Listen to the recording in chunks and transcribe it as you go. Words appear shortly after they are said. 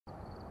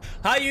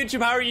Hi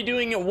YouTube, how are you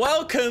doing?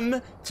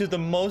 Welcome to the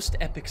most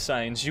epic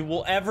science you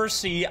will ever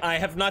see. I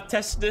have not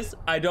tested this.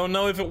 I don't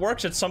know if it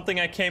works. It's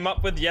something I came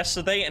up with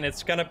yesterday and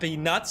it's gonna be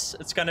nuts.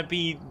 It's gonna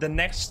be the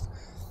next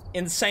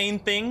insane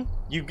thing.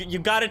 You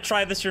gotta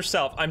try this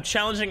yourself. I'm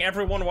challenging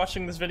everyone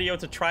watching this video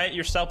to try it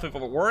yourself if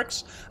it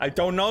works. I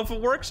don't know if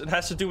it works. It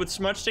has to do with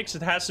smudge sticks.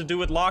 It has to do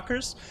with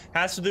lockers. It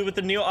has to do with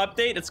the new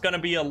update. It's gonna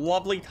be a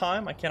lovely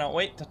time. I cannot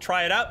wait to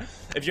try it out.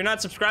 If you're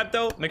not subscribed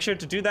though, make sure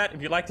to do that.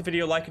 If you like the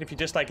video, like it. If you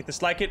dislike it,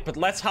 dislike it. But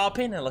let's hop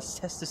in and let's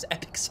test this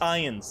epic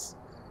science.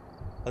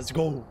 Let's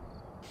go.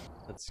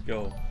 Let's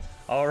go.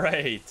 All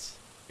right,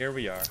 here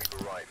we are.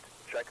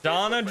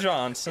 Donna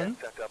Johnson,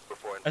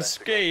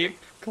 escape,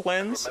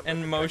 cleanse,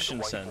 and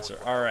motion sensor.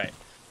 All right,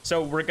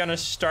 so we're gonna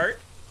start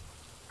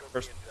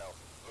first.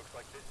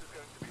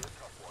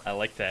 I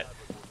like that.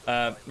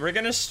 We're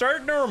gonna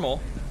start normal,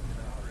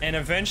 and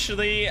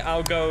eventually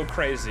I'll go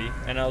crazy,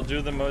 and I'll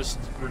do the most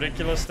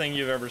ridiculous thing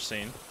you've ever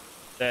seen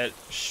that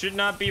should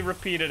not be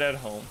repeated at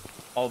home.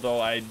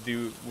 Although I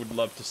would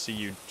love to see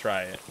you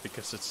try it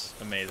because it's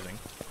amazing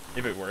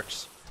if it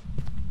works.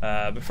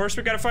 But first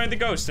we gotta find the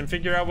ghost and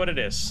figure out what it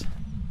is.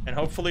 And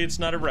hopefully it's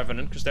not a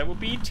revenant, because that would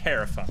be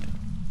terrifying.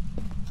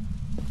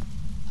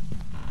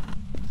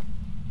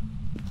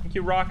 Thank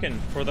you, Rockin',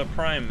 for the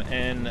prime,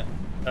 and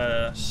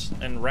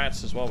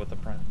rats as well with the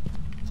prime.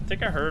 I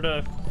think I heard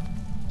a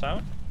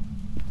sound.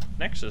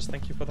 Nexus,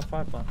 thank you for the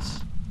 5 months.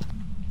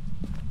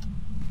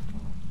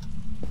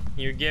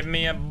 You give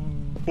me a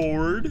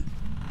board.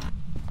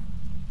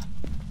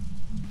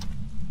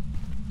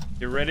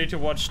 You ready to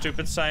watch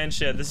stupid science?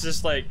 Yeah, this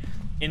is like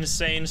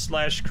insane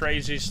 /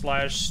 crazy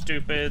 /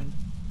 stupid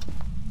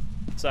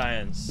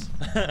science.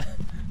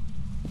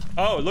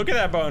 Oh, look at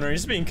that boner.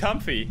 He's being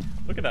comfy.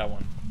 Look at that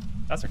one.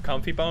 That's a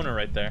comfy boner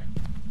right there.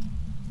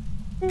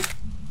 Ooh.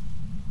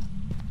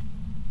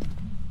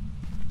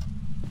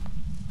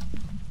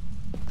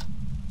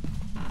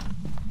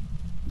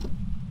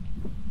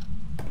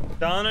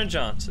 Donna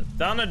Johnson.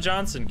 Donna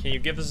Johnson, can you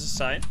give us a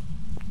sign?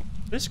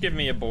 This give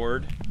me a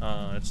board.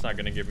 It's not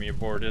gonna give me a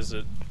board, is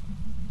it?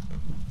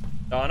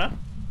 Donna?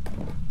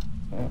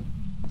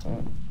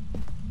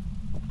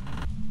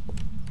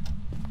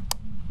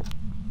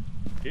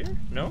 Here?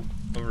 No?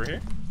 Over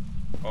here?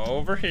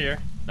 Over here.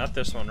 Not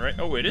this one, right?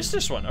 Oh, it is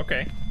this one.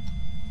 Okay.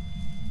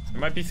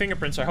 There might be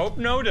fingerprints. I hope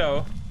no,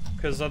 though.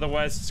 Because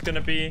otherwise it's gonna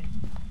be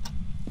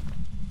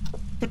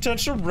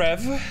potential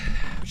rev.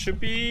 Should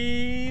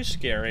be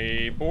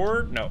scary.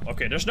 Board? No.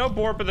 Okay, there's no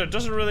board, but it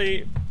doesn't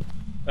really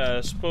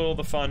spoil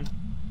the fun.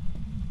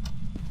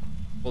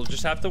 We'll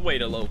just have to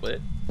wait a little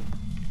bit.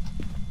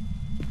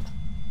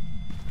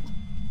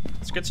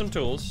 Let's get some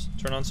tools.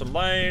 Turn on some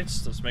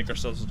lights. Let's make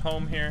ourselves at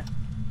home here.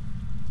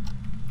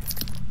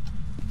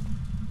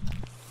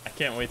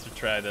 I can't wait to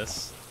try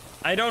this.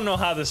 I don't know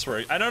how this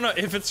works. I don't know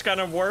if it's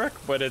gonna work,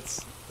 but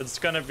it's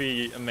gonna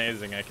be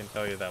amazing, I can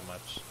tell you that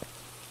much.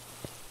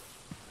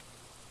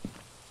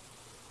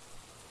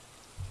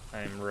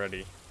 I'm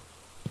ready.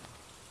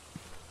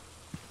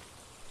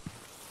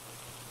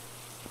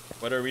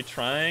 What are we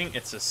trying?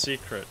 It's a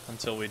secret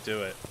until we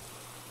do it.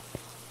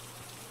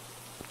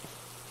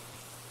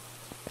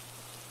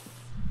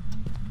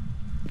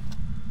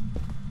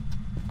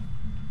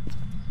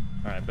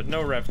 Alright, but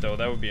no rev though,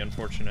 that would be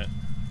unfortunate.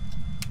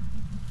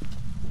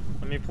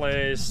 Let me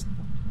place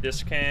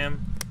this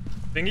cam.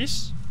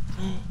 Fingies?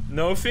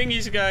 No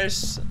fingies,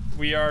 guys.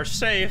 We are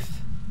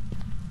safe.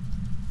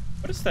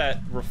 What is that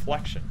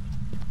reflection?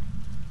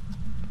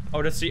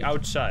 Oh, that's the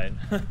outside.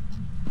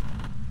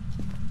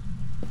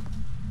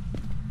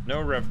 No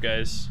rev,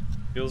 guys.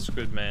 Feels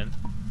good, man.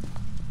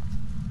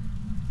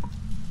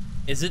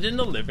 Is it in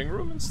the living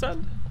room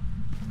instead?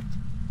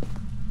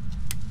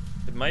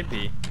 It might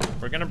be.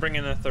 We're gonna bring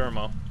in a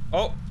thermo.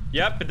 Oh,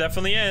 yep, it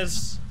definitely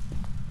is.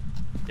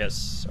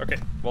 Yes, okay.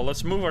 Well,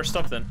 let's move our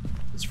stuff then.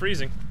 It's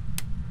freezing.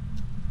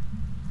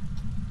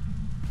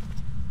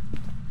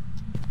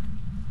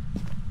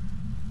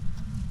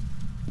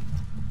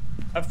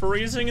 A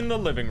freezing in the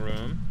living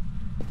room.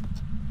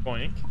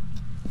 Boink.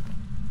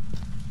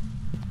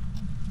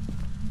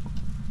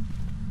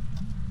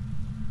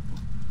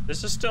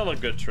 This is still a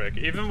good trick.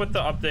 Even with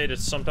the update,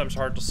 it's sometimes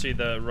hard to see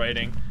the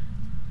writing.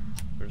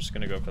 We're just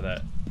gonna go for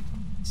that.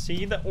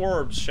 See the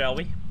orbs, shall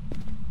we?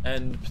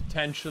 And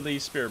potentially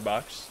spirit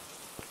box.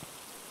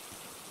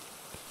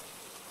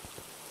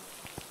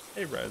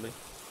 Hey, Riley.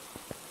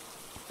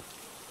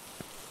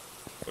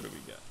 What do we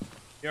got?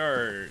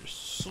 You're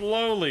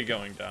slowly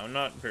going down,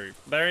 not very.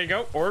 There you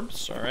go,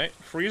 orbs. All right,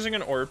 freezing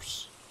and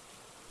orbs.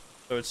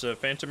 So it's a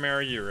Phantom Arrow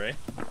Ure.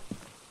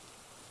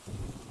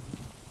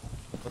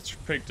 Let's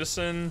pick this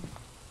in.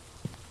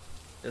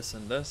 This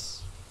and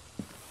this.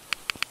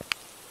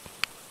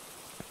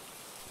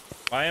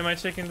 Why am I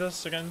taking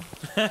this again?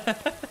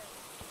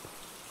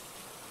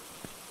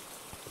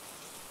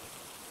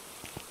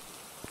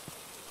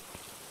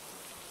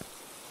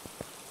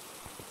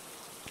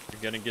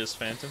 You're gonna get his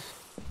Phantom?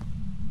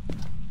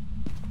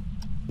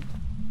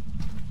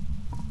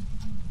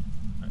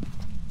 Right.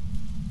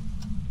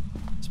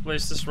 Let's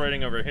place this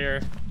writing over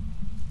here.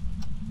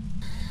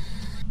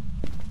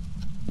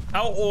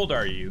 How old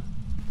are you?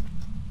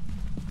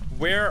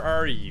 Where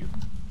are you?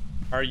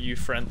 Are you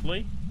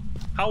friendly?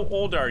 How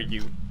old are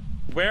you?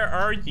 Where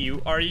are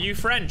you? Are you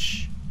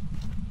French?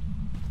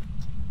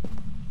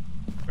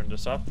 Turn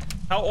this off.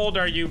 How old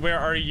are you? Where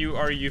are you?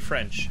 Are you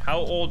French? How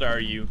old are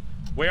you?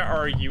 Where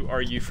are you?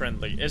 Are you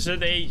friendly? Is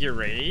it a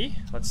Yurei?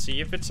 Let's see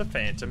if it's a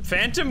Phantom.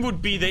 Phantom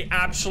would be the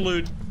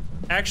absolute...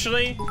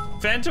 Actually,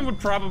 Phantom would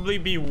probably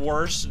be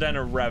worse than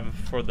a Rev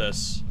for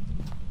this.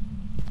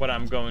 What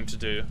I'm going to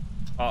do.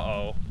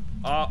 Uh-oh.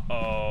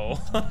 Uh-oh.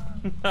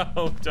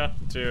 No,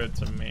 don't do it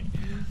to me.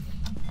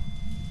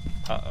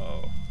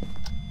 Uh-oh.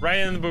 Write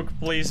in the book,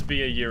 please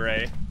be a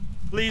Yurei.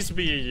 Please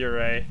be a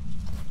Yurei.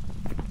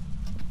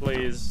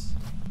 Please.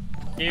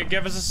 Can you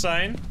give us a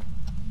sign?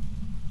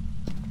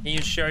 Can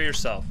you show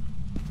yourself?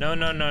 No,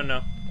 no, no,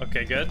 no.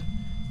 Okay, good.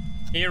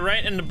 Can you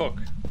write in the book?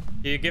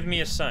 Can you give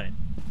me a sign?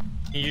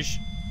 Can you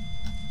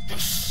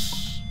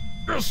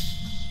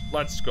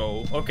Let's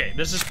go. Okay,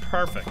 this is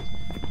perfect.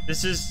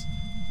 This is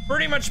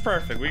pretty much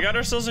perfect. We got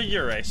ourselves a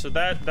Yurei, so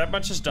that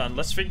much is done.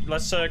 Let's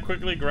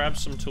quickly grab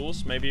some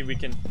tools. Maybe we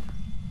can...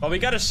 Well, we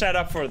got to set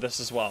up for this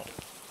as well.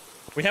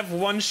 We have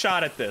one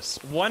shot at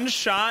this. One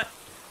shot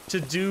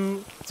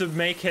to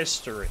make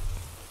history.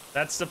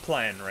 That's the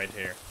plan right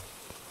here.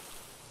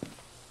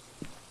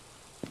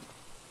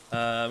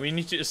 We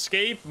need to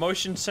escape,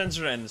 motion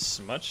sensor, and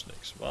smudge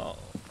sticks. Well,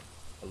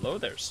 hello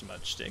there,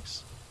 smudge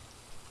sticks.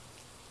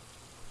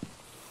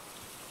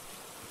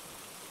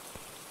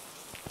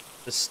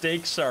 The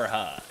stakes are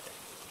high.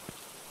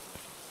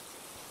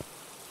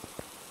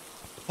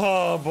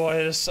 Oh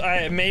boy,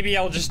 maybe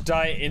I'll just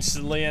die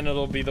instantly and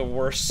it'll be the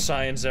worst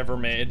science ever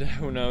made.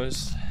 Who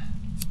knows?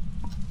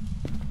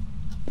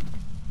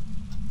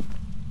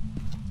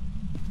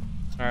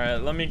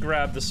 Alright, let me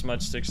grab the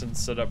smudge sticks and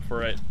set up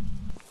for it.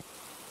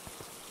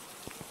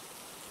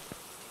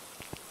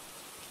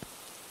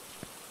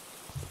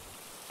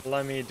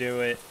 Let me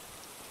do it.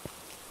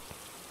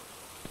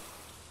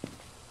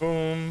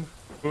 Boom,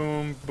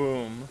 boom,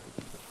 boom.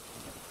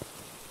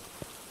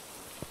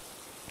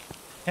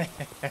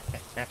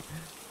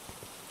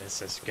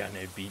 This is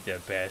gonna be the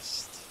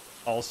best.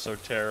 Also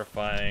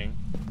terrifying.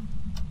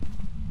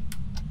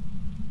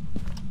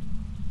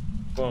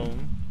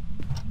 Boom.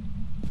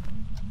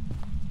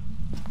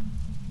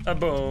 A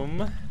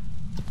boom.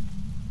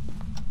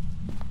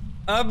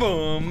 A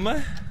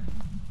boom.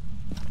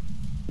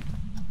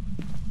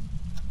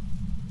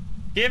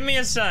 Give me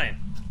a sign.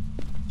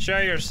 Show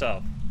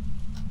yourself.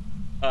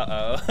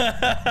 Uh-oh.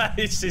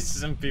 I see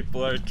some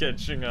people are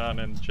catching on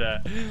in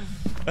chat.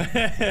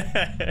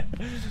 Can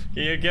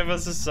you give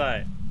us a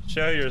sign?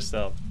 Show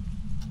yourself.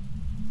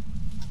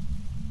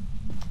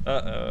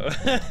 Uh-oh.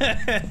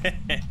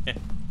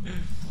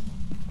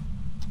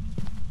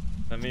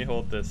 Let me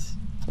hold this.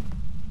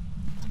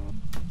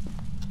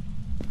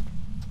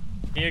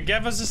 Can you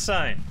give us a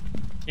sign?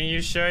 Can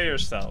you show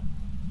yourself?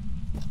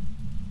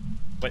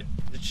 Wait,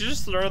 did you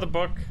just throw the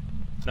book?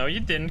 No, you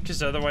didn't,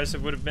 because otherwise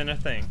it would have been a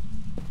thing.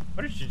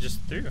 What did you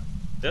just do?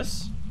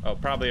 This? Oh,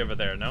 probably over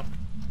there, no?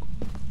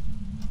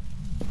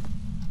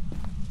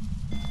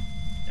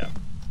 Yeah.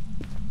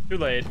 Too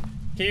late.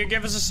 Can you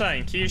give us a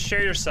sign? Can you show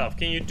yourself?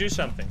 Can you do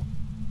something?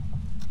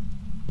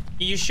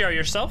 Can you show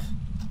yourself?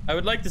 I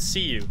would like to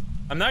see you.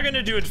 I'm not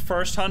gonna do it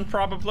first hunt,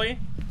 probably.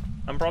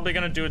 I'm probably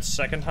gonna do it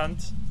second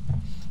hunt.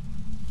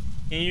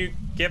 Can you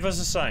give us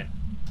a sign?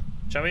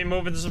 Shall we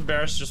move into some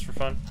bears just for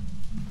fun?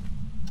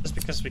 Just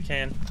because we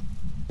can.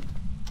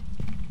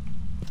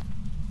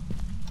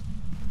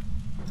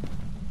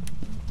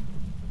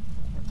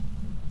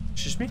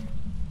 Excuse me?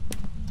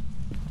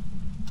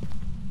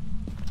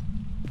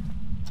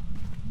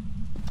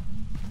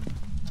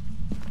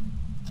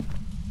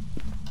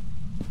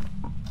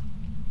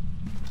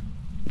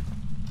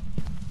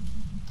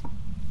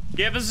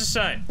 Give us a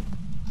sign.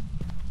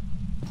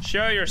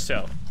 Show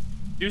yourself.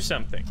 Do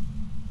something.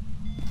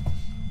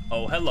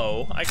 Oh,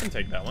 hello. I can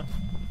take that one.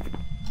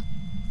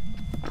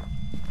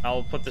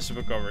 I'll put this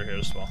book over here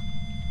as well.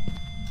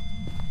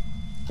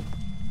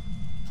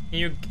 Can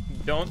you...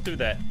 Don't do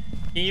that.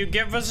 Can you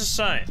give us a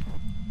sign?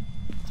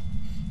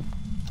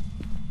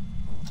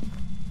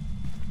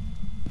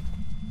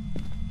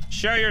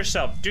 Show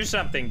yourself. Do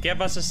something. Give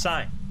us a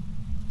sign.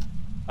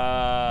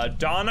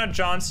 Donna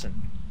Johnson.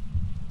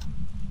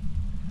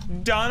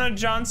 Donna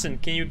Johnson,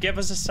 can you give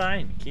us a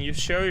sign? Can you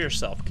show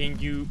yourself? Can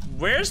you...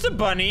 Where's the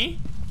bunny?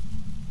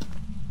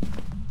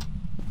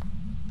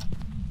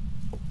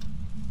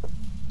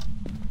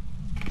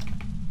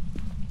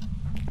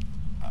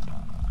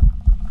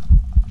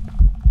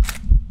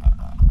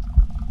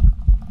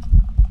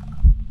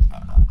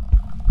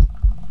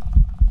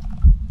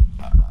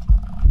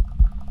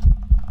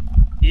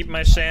 Eat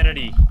my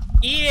sanity.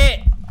 Eat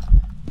it!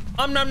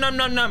 Num num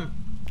num num.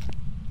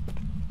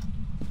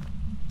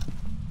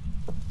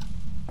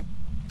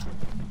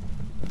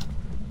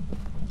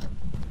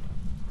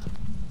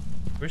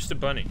 Where's the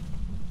bunny?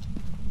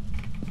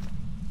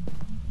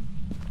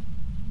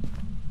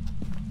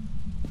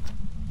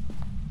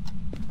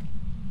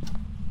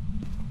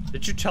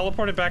 Did you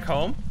teleport it back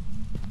home?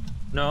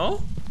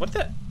 No? What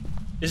the?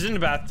 Is it in the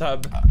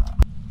bathtub?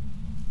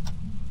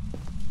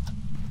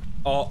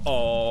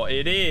 Uh-oh,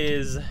 it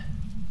is.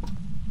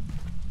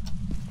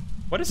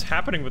 What is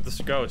happening with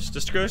this ghost?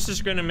 This ghost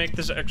is gonna make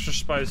this extra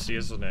spicy,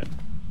 isn't it?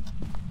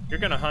 You're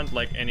gonna hunt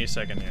like any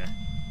second here.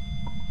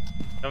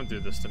 Don't do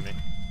this to me.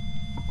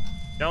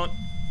 Don't.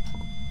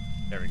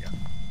 There we go.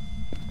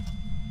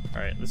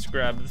 Alright, let's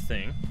grab the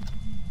thing.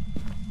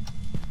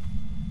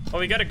 Oh,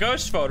 we got a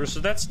ghost photo, so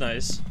that's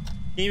nice.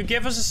 Can you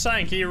give us a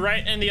sign? Can you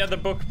write in the other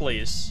book,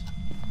 please?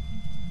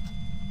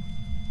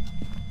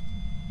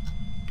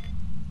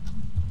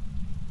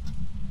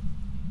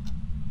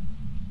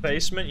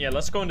 Basement? Yeah,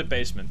 let's go into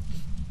basement.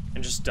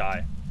 And just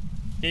die.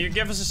 Can you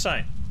give us a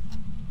sign?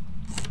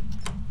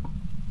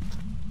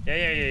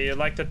 Yeah, you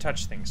like to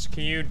touch things.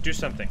 Can you do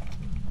something?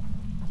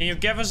 Can you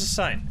give us a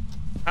sign?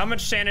 How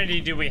much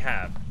sanity do we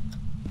have?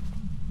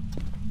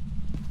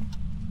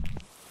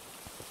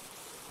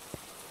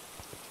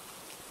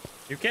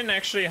 You can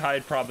actually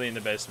hide probably in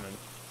the basement.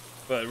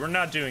 But we're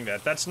not doing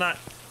that. That's not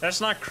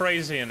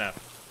crazy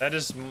enough. That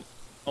is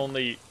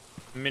only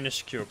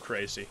minuscule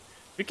crazy.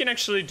 We can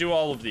actually do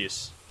all of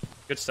these.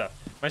 Good stuff.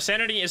 My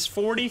sanity is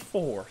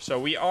 44, so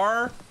we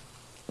are...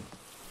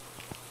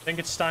 I think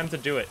it's time to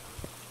do it.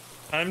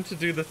 Time to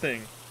do the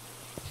thing.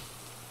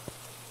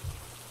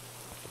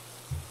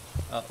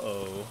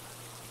 Uh-oh.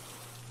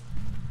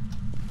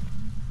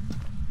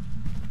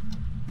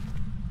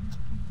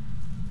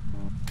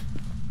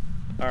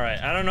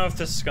 Alright, I don't know if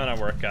this is gonna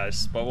work,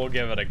 guys, but we'll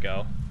give it a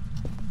go.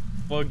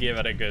 We'll give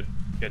it a good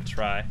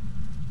try.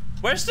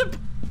 Where's the...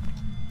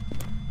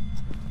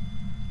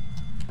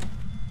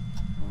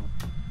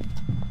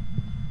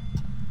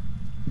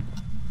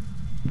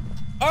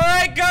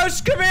 Alright,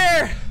 ghost, come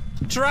here!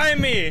 Try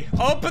me.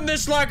 Open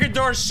this locker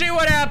door. See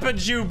what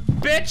happens, you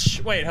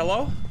bitch. Wait,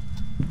 hello?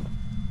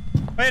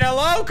 Wait,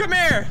 hello? Come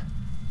here.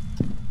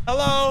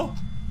 Hello?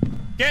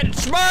 Get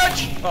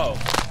smudge! Oh.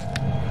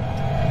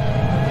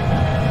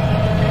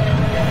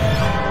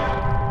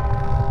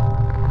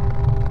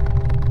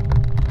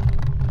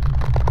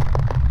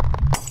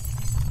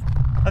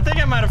 I think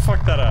I might have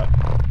fucked that up.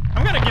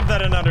 I'm gonna give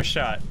that another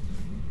shot.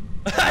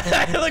 Look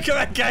at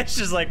that guy,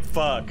 just like,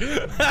 fuck.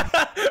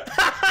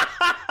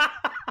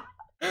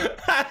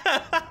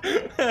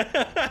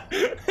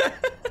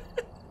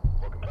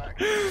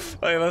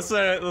 Wait, let's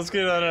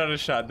give that another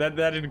shot. That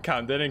didn't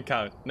count. That didn't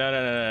count.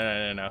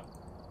 No.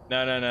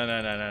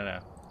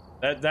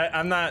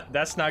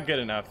 That's not good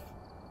enough.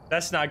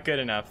 That's not good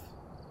enough.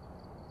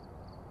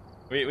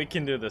 We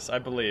can do this, I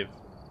believe.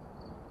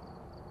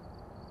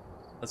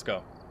 Let's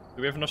go.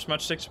 Do we have enough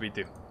smudge sticks? We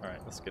do.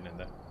 Alright, let's get in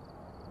there.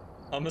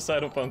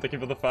 Homicidal phone, thank you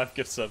for the 5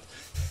 gift subs.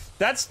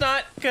 That's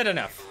not good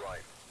enough.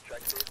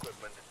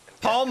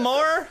 Paul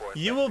Moore,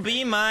 you will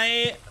be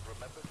my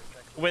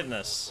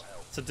witness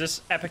to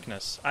this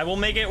epicness. I will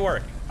make it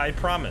work. I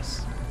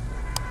promise.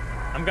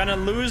 I'm gonna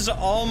lose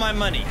all my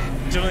money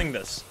doing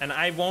this, and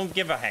I won't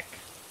give a heck.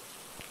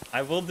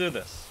 I will do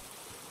this.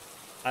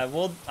 I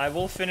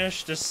will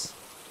finish this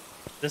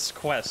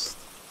quest.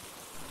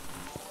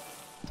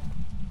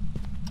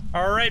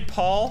 All right,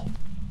 Paul.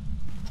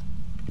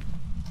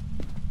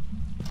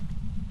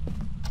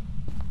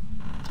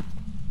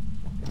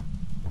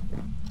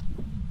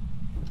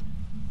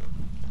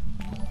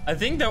 I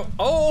think that.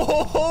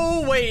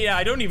 Oh, wait.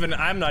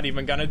 I'm not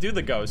even gonna do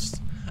the ghost.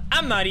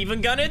 I'm not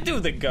even gonna do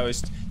the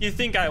ghost. You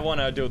think I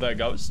wanna do the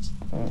ghost?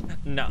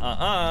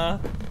 Nuh-uh.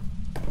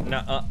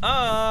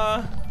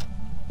 Nuh-uh.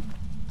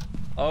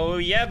 Oh,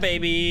 yeah,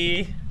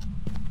 baby.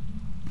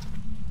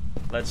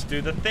 Let's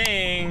do the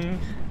thing.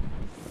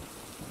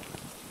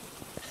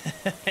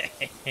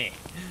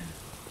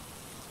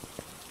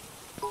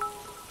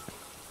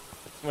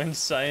 When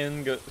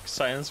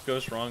science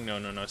goes wrong.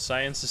 No.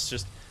 Science is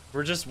just...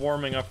 We're just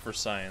warming up for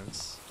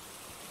science.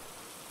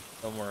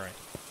 Don't worry.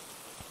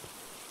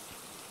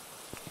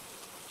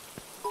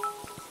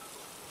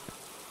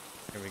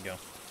 Here we go.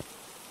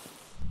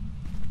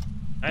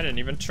 I didn't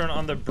even turn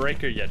on the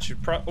breaker yet.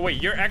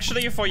 Wait, you're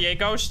actually a foyer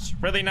ghost?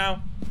 Really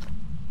now?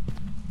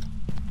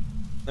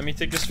 Let me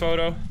take this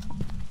photo.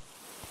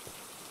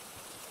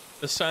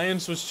 The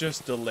science was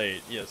just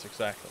delayed. Yes,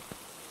 exactly.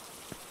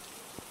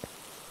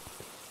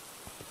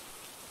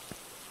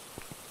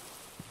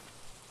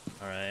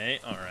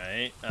 Alright.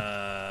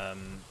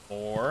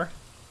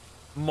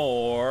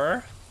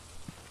 More.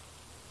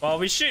 Well,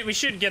 we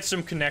should get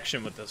some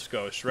connection with this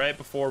ghost, right?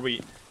 Before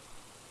we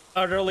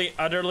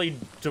utterly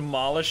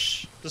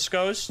demolish this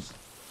ghost.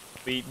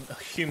 We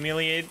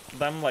humiliate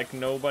them like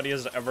nobody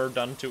has ever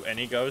done to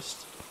any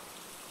ghost.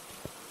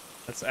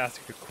 Let's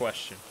ask a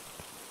question.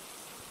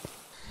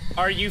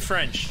 Are you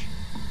French?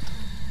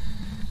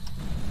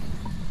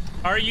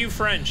 Are you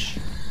French?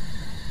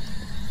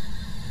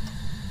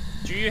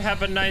 Do you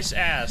have a nice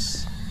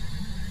ass?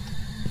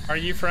 Are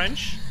you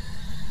French?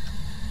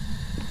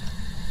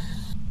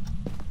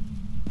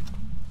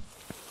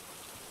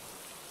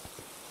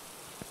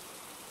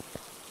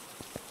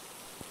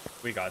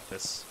 We got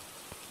this.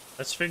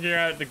 Let's figure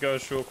out the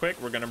ghost real quick.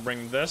 We're gonna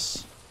bring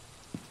this,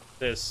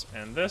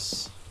 and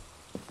this.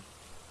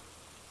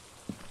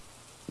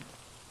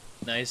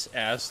 Nice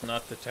ass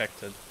not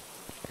detected.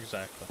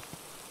 Exactly.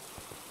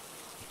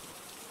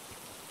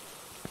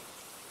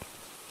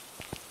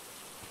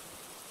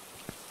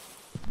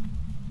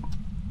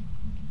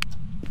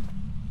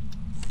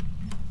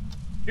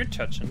 You're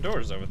touching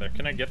doors over there.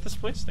 Can I get this,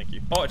 please? Thank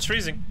you. Oh, it's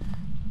freezing.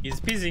 Easy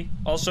peasy.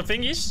 Also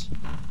fingies?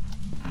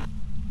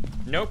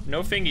 Nope,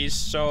 no fingies.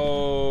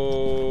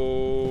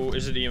 So...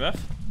 is it EMF?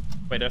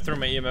 Wait, I threw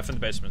my EMF in the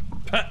basement.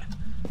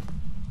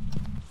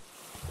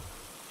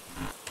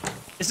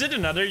 Is it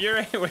another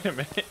Yurei? Wait a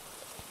minute.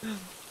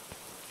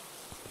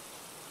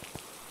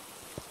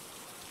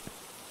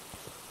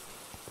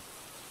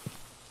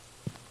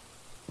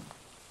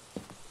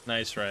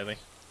 Nice, Riley.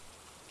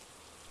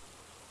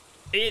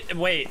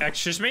 Wait,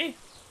 excuse me?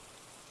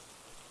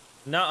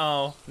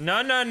 No.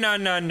 No, no, no,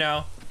 no,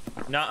 no.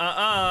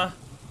 No,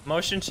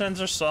 Motion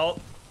sensor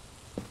salt.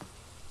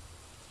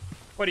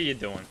 What are you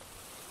doing?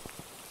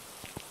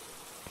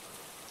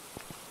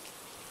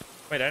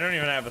 Wait, I don't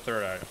even have a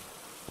third item.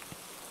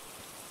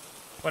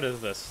 What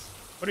is this?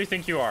 What do you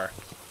think you are?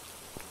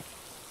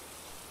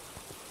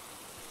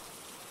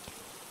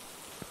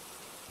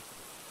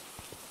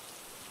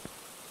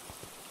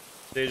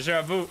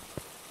 Deja vu.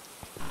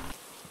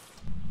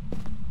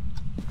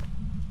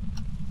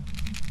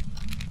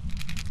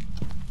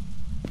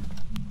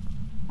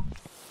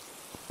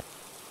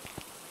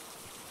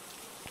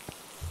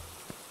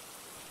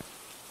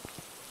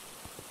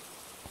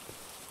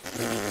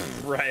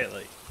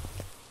 Riley.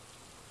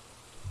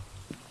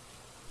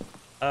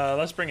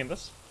 Let's bring in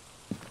this.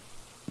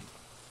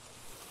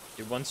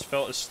 You once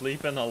fell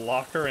asleep in a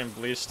locker in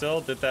Bleed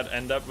Still. Did that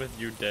end up with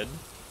you dead?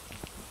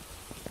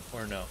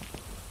 Or no?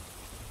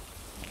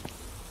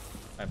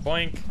 Alright,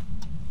 boink.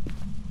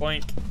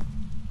 Boink.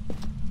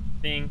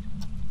 Ding.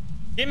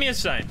 Give me a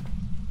sign.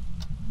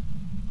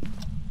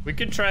 We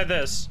could try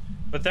this,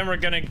 but then we're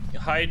gonna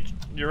hide.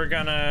 You're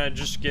gonna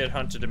just get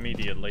hunted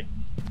immediately.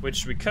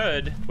 Which we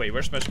could. Wait,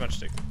 where's my smudge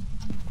stick?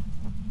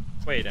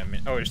 Wait a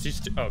minute. Oh, it's these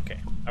two. Okay,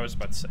 I was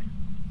about to say.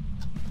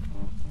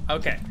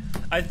 Okay,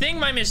 I think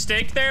my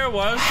mistake there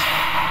was.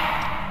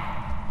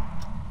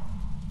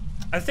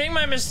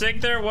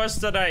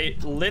 That I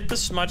lit the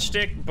smudge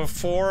stick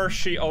before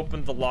she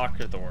opened the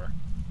locker door.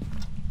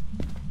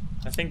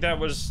 I think that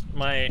was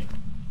my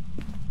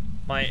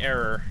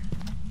error.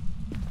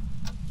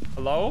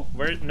 Hello?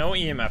 Where? No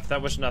EMF.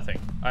 That was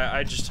nothing.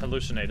 I just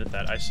hallucinated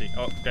that. I see.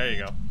 Oh, there you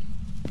go.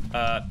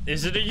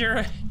 Is it a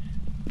Yurei?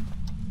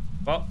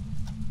 Well,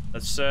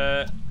 let's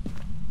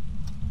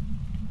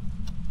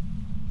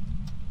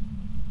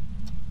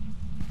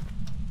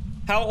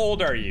How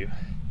old are you?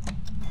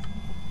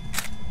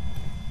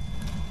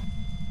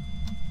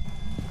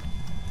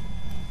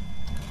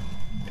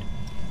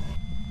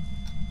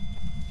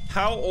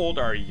 How old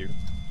are you?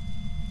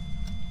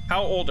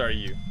 How old are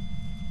you?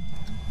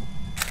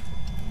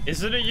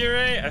 Is it a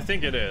Yurei? I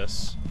think it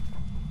is.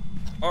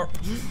 Or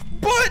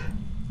what?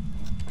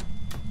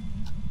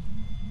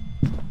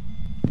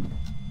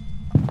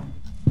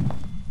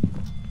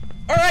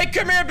 All right,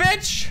 come here,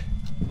 bitch.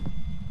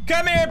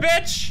 Come here,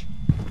 bitch.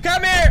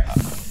 Come here.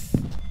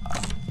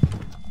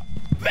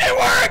 It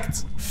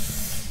worked.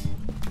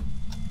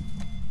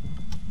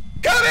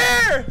 Come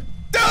here.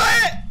 Do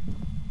it.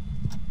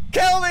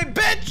 Kill me,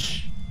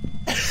 bitch.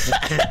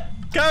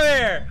 Come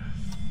here.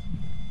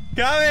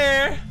 Come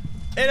here.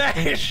 It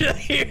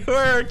actually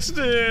works,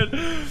 dude.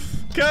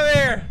 Come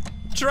here.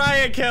 Try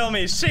and kill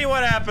me. See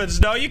what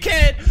happens. No, you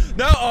can't.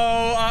 No.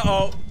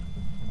 Uh-oh.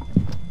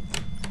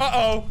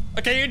 Uh-oh.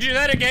 Can you do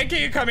that again?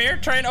 Can you come here?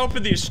 Try and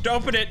open these.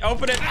 Open it.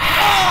 Open it.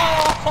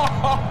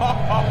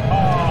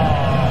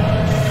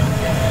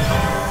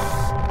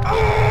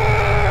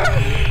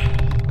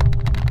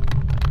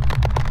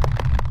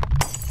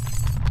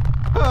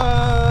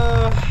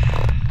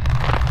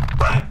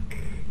 Fuck.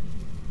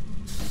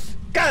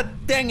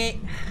 God dang it.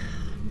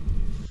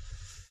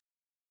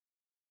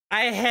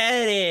 I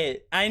had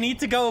it. I need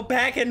to go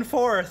back and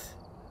forth.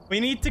 We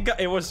need to go.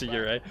 It was a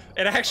Yurei.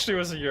 It actually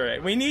was a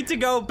Yurei. We need to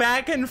go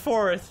back and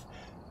forth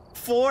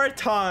 4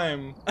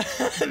 times.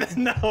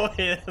 No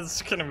way,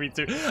 that's gonna be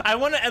 2. I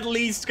want to at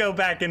least go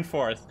back and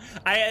forth.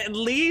 I at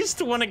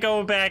least want to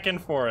go back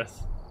and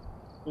forth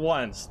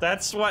once.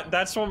 That's what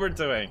we're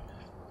doing.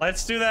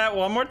 Let's do that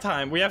one more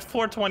time. We have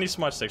 420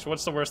 smudge sticks.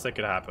 What's the worst that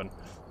could happen?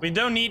 We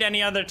don't need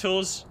any other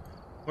tools.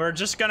 We're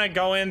just gonna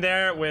go in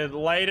there with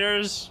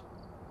lighters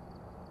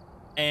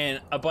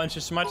and a bunch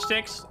of smudge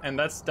sticks, and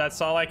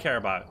that's all I care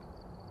about.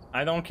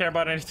 I don't care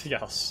about anything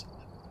else.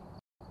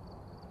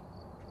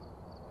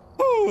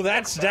 Ooh,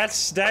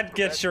 that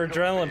gets your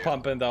adrenaline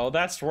pumping though.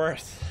 That's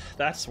worth.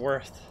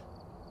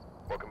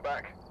 Welcome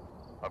back.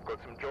 I've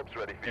got some jobs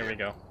ready for you.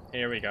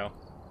 Here we go.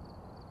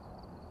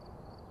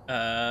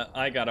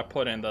 I gotta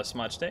put in the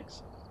smudge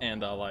sticks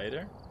and the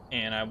lighter,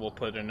 and I will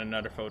put in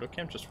another photo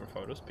cam just for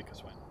photos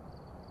because why?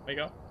 There we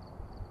go.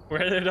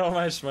 Where did all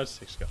my smudge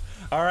sticks go?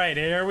 Alright,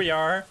 here we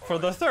are for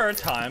the 3rd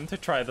time to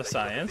try the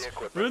science.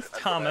 Ruth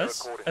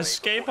Thomas,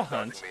 escape a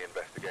hunt.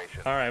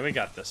 Alright, we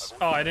got this.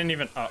 Oh, I didn't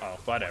even... Uh-oh,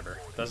 whatever.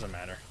 Doesn't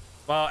matter.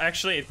 Well,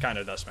 actually, it kind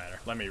of does matter.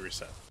 Let me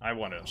reset. I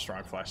want a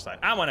strong flashlight.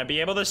 I want to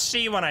be able to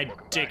see when I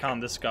dig on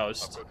this I've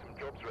ghost. got some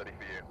jobs ready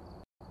for you.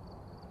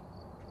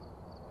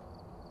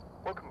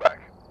 Welcome back.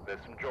 There's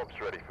some jobs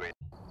ready for you.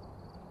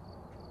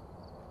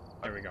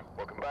 There we go.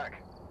 Welcome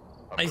back.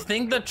 I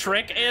think the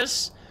trick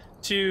is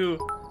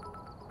to...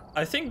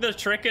 I think the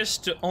trick is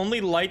to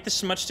only light the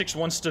smudge sticks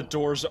once the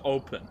doors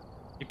open.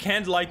 You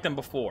can't light them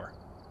before.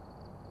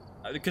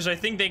 Because I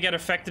think they get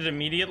affected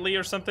immediately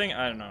or something.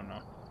 I don't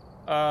know.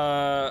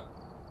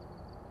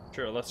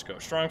 Sure, let's go.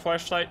 Strong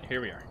flashlight.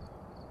 Here we are.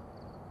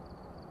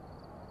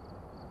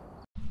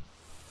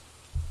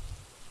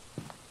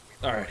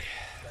 Alright.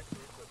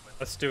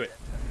 Let's do it.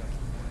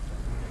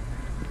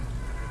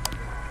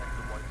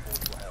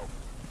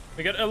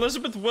 We got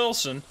Elizabeth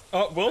Wilson.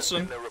 Oh,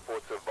 Wilson.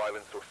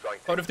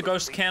 Out of the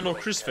ghost candle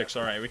crucifix.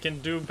 Alright, we can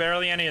do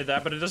barely any of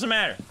that, but it doesn't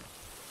matter.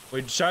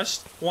 We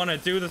just want to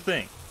do the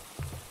thing.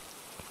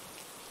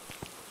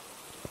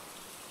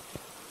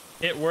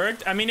 It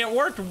worked? I mean, it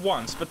worked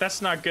once, but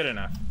that's not good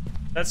enough.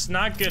 That's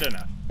not good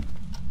enough.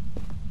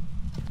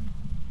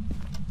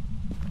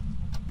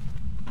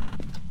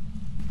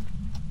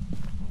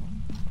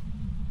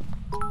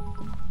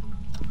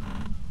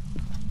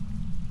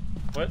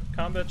 What?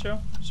 Combat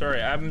show?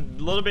 Sorry, I'm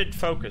a little bit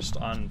focused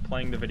on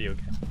playing the video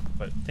game,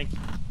 but thank you.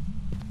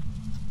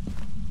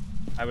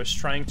 I was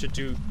trying to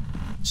do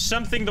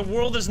something the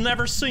world has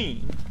never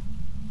seen.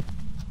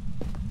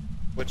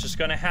 Which is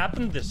gonna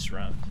happen this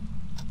round.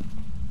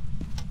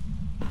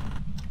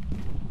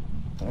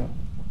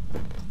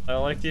 I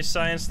like these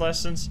science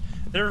lessons.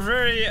 They're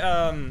very,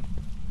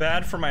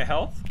 bad for my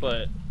health,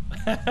 but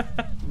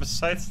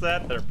besides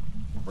that, they're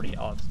pretty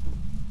awesome.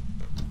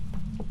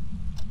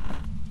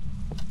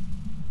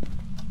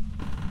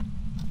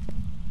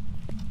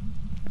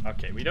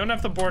 Okay, we don't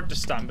have the board to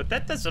stun, but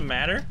that doesn't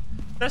matter.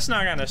 That's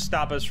not gonna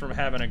stop us from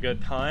having a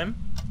good time.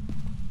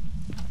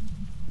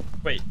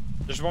 Wait,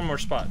 there's one more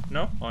spot.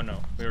 No? Oh no,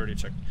 we already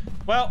checked.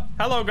 Well,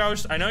 hello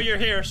ghost. I know you're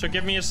here, so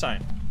give me a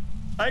sign.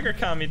 Tiger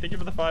Kami, thank you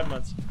for the 5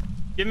 months.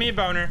 Give me a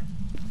boner.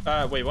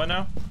 Wait, what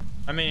now?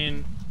 I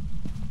mean,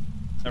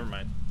 never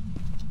mind.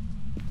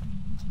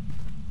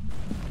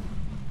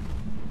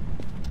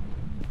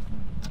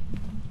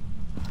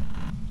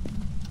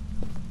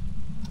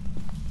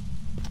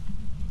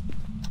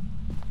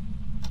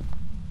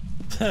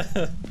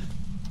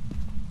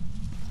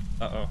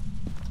 Uh-oh.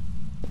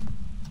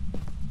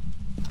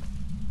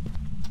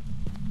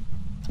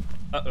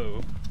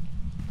 Uh-oh.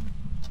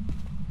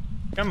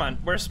 Come on,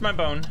 where's my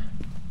bone?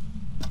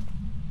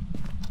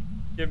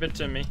 Give it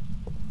to me.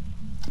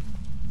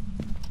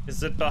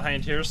 Is it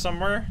behind here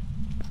somewhere?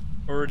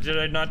 Or did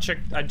I not check?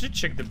 I did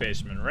check the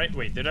basement, right?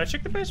 Wait, did I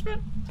check the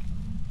basement?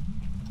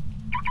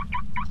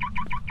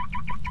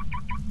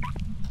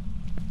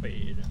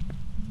 Wait.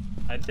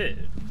 I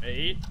did,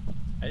 right?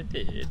 I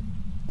did.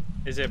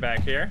 Is it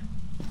back here?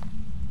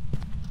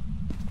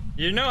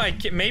 You know,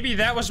 maybe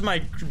that was my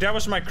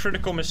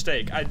critical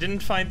mistake. I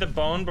didn't find the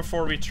bone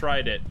before we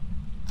tried it.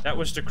 That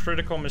was the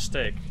critical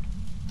mistake.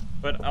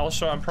 But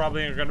also, I'm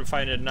probably gonna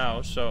find it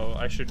now, so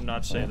I should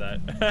not say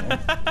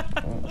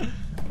that.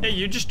 Hey,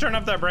 you just turn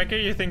up that breaker?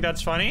 You think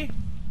that's funny?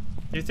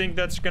 You think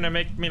that's gonna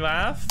make me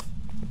laugh?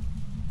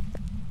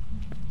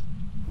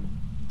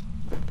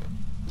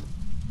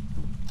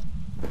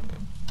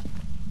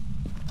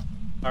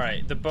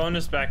 Alright, the bone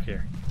is back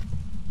here.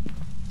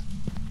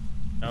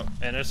 Oh,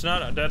 and it's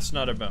not, that's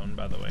not a bone,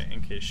 by the way,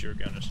 in case you're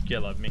gonna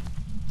yell at me.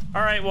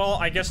 Alright, well,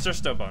 I guess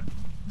there's no bone.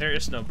 There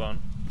is no bone.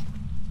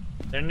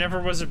 There never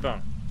was a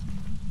bone.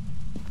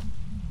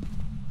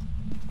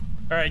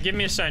 Alright, give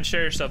me a sign,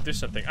 share yourself, do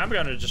something. I'm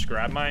gonna just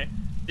grab my...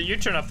 You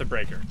turn off the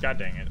breaker. God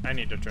dang it. I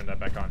need to turn that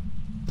back on.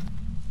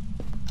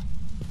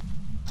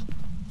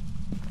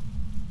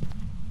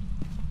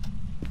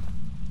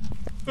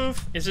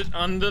 Oof. Is it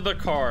under the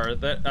car?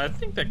 That I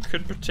think that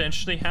could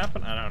potentially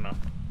happen. I don't know.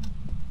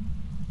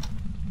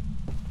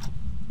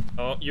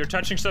 Oh, you're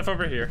touching stuff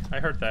over here. I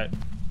heard that.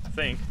 I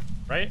think.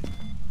 Right?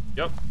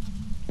 Yup.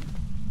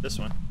 This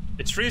one.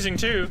 It's freezing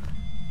too.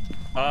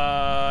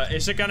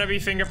 Is it gonna be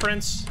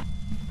fingerprints?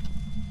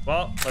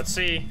 Well, let's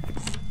see.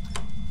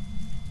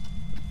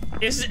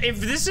 If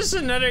this is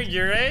another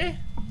Yurei,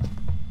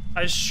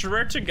 I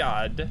swear to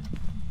God.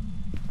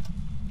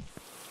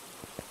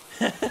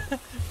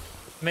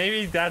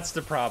 Maybe that's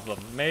the problem.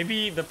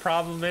 Maybe the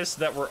problem is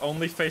that we're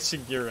only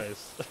facing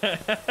Yureis.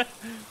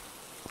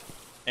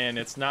 And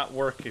it's not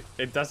working.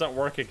 It doesn't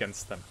work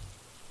against them.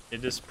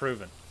 It is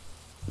proven.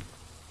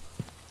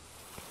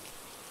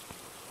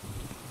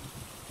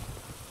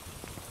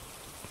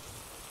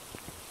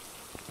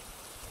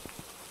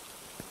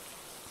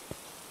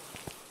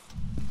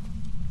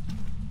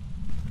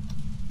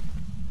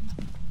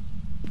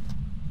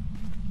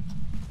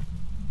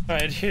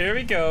 Alright, here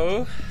we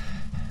go.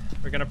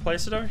 We're gonna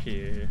place it over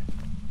here.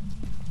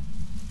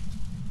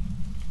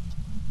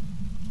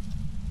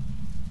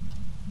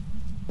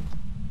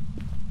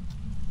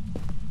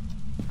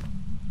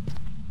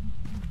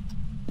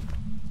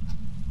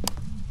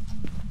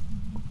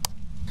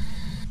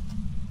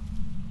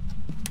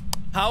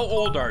 How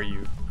old are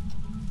you?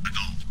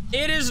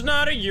 It is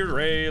not a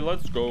Ure.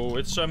 Let's go.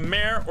 It's a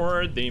mare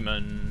or a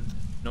demon.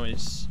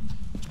 Noise.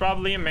 It's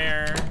probably a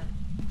mare.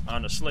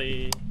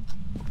 Honestly.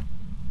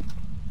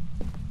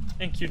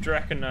 Thank you,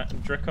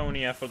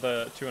 Draconia, for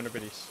the 200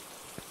 biddies.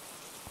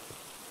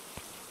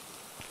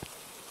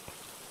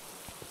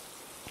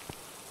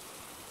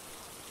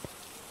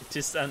 It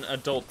is an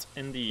adult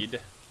indeed.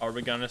 Are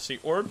we gonna see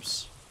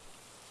orbs?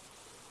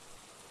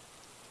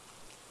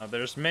 Now,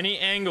 there's many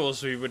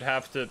angles we would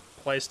have to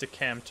place the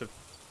cam to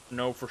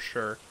know for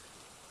sure.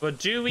 But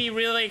do we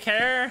really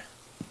care?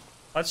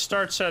 Let's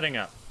start setting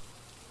up.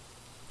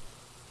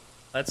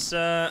 Let's,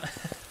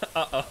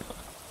 uh-oh.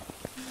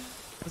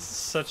 This is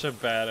such a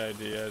bad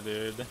idea,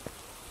 dude.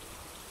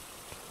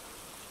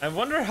 I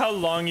wonder how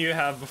long you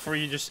have before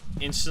you just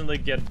instantly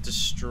get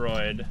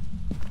destroyed.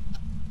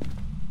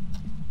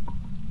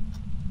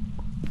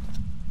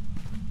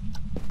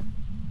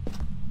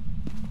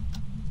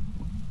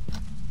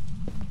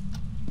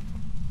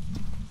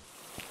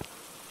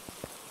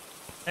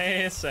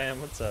 Hey,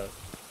 Sam, what's up?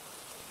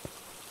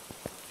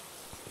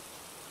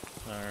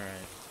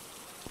 Alright.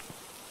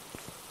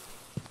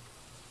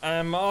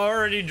 I'm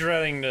already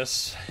dreading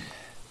this.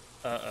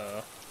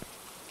 Uh-oh.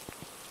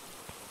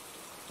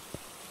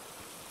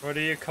 What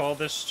do you call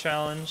this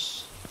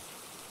challenge?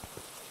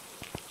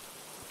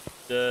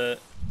 I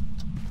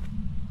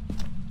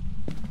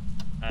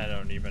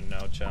don't even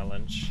know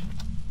challenge.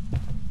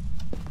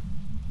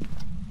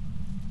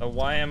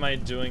 Why am I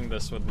doing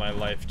this with my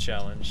life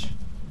challenge?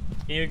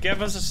 Can you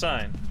give us a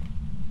sign?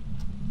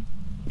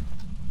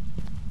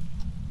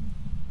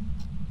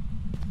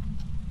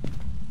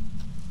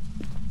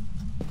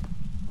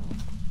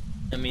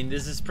 I mean,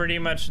 this is pretty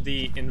much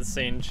the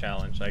insane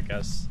challenge, I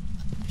guess.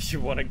 If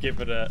you want to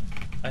give it a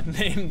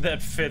name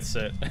that fits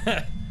it.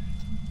 Can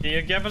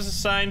you give us a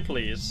sign,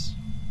 please?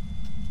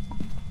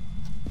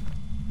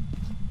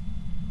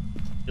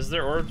 Is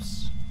there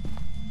orbs?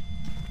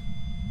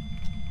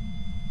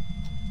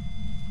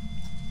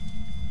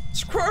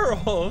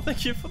 Squirrel!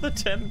 Thank you for the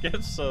 10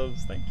 gift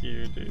subs. Thank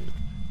you, dude.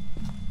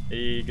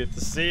 Hey, good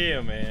to see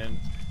you, man.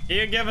 Can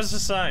you give us a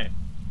sign?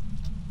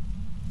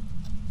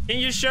 Can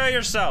you show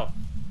yourself?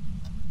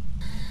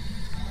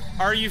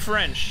 Are you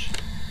French?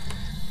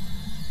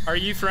 Are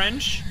you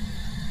French?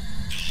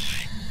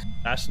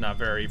 That's not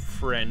very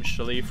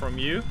Frenchly from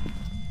you.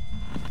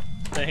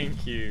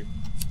 Thank you.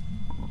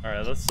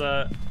 Alright,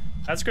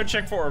 let's go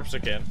check for orbs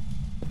again.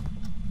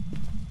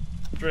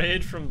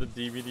 Straight from the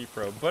DVD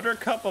Pro.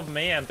 Buttercup of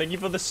Man, thank you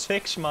for the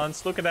 6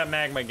 months. Look at that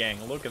magma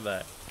gang. Look at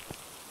that.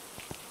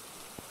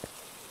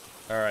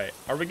 Alright,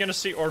 are we gonna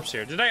see orbs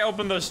here? Did I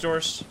open those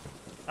doors?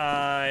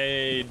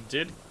 I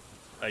did,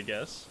 I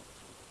guess.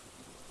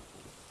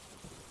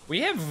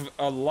 We have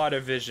a lot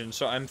of vision,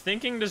 so I'm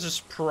thinking this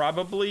is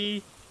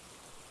probably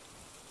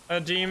a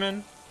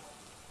demon.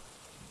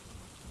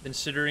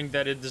 Considering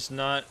that it does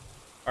not...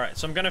 Alright,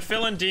 so I'm gonna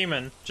fill in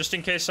demon, just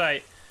in case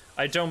I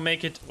don't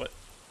make it... What?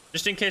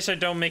 Just in case I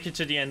don't make it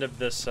to the end of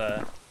this,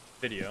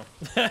 video.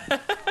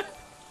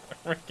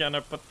 We're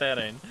gonna put that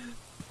in.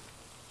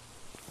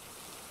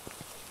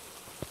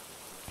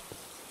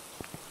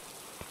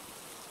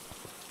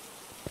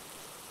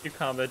 You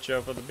Combat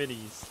Joe for the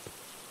biddies.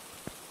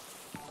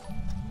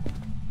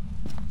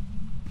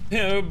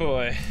 Oh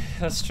boy.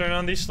 Let's turn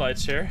on these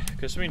lights here,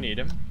 because we need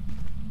them.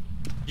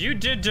 You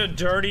did the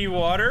dirty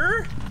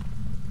water?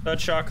 The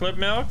chocolate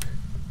milk?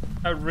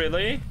 Oh,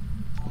 really?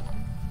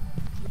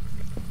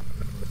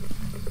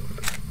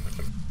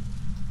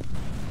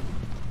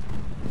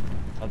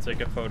 I'll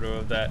take a photo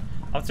of that.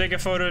 I'll take a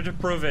photo to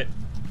prove it.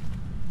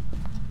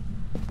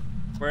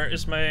 Where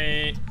is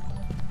my...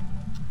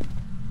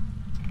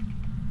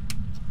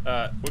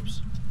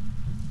 whoops.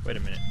 Wait a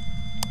minute.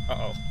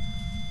 Uh-oh.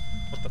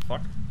 What the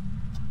fuck?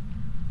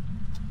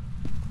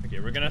 Okay,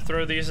 we're gonna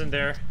throw these in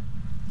there.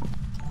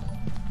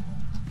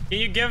 Can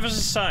you give us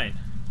a sign?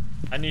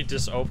 I need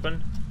this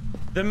open.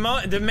 The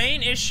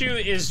main issue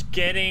is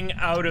getting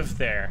out of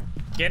there.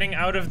 Getting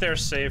out of there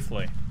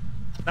safely.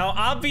 Now,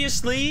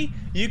 obviously,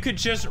 you could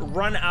just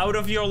run out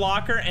of your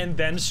locker and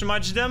then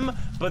smudge them,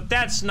 but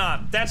that's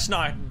not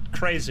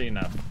crazy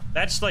enough.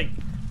 That's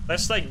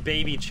like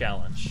baby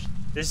challenge.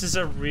 This is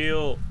a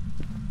real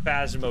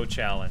Phasmo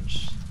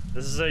challenge.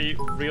 This is a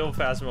real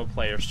Phasmo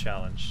players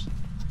challenge.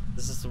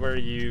 This is where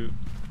you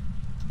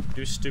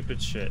do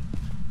stupid shit.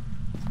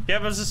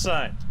 Give us a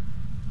sign.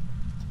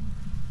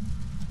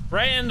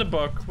 Right in the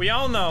book. We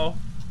all know.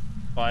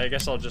 Well, I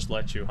guess I'll just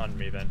let you hunt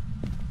me then.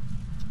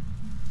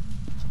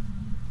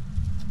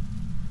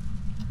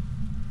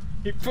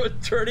 You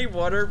put dirty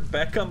water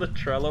back on the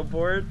Trello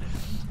board?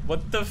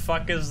 What the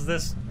fuck is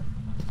this?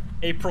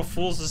 April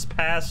Fool's is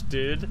past,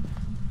 dude.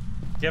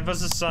 Give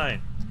us a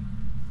sign.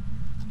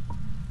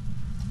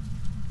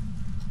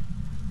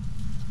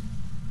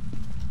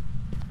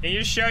 Can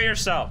you show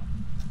yourself?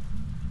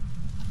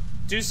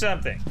 Do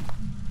something.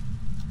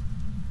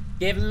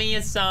 Give me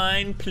a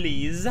sign,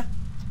 please.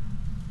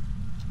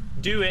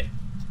 Do it.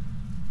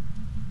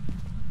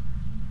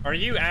 Are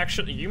you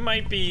actually... You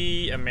might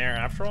be a mare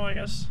after all, I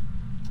guess?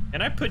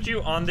 Can I put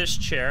you on this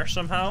chair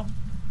somehow?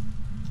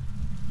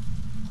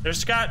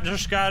 There's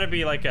gotta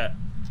be like a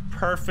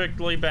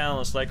perfectly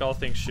balanced, like all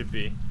things should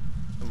be.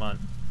 Come on.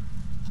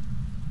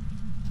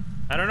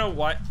 I don't know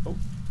why. Oh.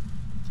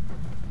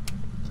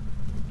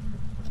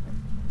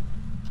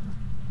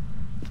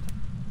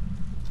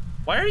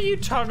 Why are you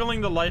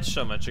toggling the lights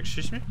so much?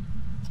 Excuse me?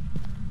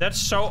 That's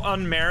so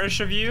unmarish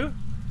of you.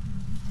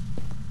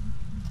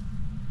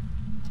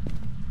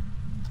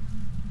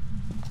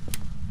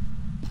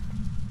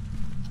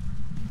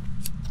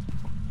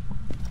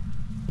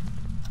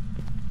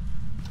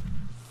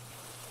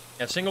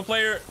 Yeah, single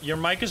player, your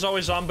mic is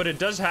always on, but it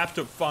does have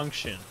to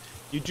function.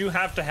 You do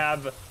have to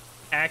have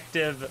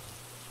active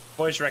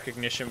voice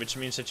recognition, which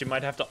means that you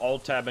might have to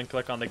alt-tab and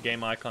click on the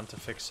game icon to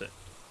fix it.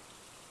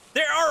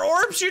 There are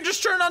orbs! You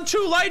just turned on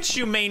 2 lights,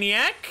 you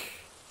maniac!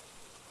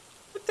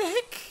 What the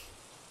heck?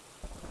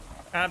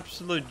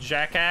 Absolute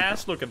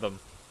jackass. Look at them.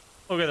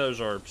 Look at those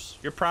orbs.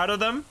 You're proud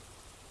of them?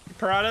 You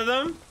proud of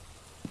them?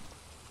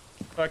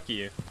 Fuck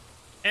you.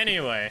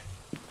 Anyway.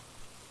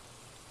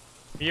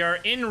 We are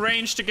in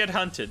range to get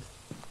hunted.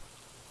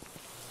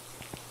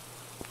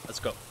 Let's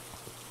go.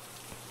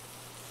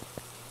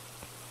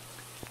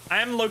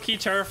 I am low-key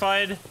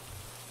terrified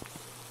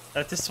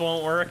that this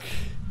won't work.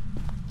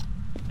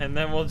 And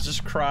then we'll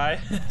just cry.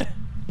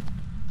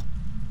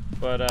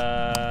 But,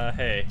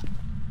 hey.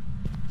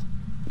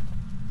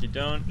 You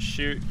don't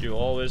shoot, you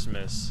always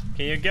miss.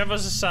 Can you give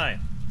us a sign?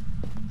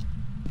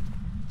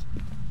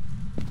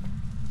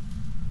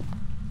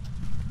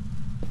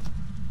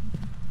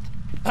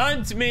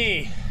 Hunt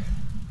me!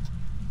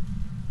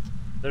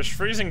 There's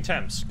freezing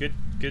temps. Good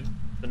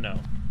to know.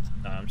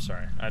 No, I'm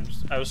sorry.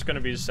 I was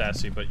gonna be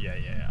sassy, but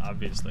yeah,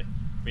 obviously.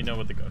 We know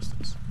what the ghost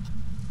is.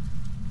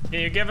 Can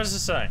you give us a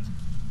sign?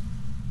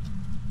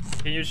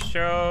 Can you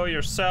show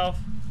yourself?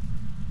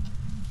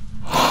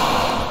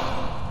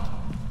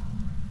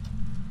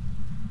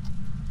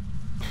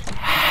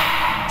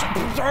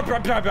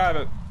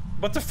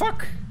 What the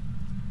fuck?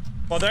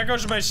 Well, there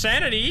goes my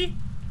sanity.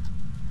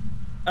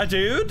 A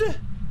dude?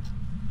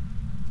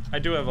 I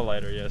do have a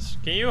lighter, yes.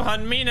 Can you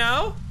hunt me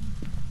now?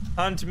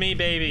 Hunt me,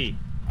 baby.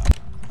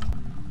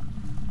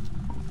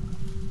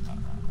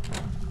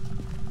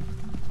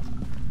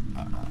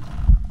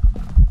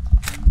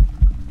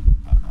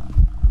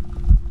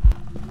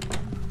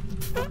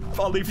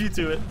 I'll leave you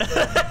to it.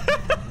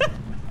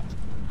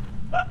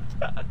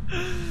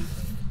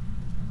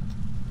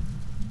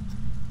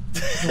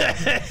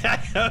 I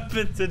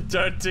opened the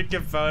door, took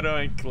a photo,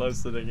 and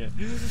closed it again.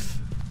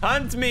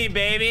 Hunt me,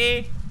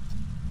 baby!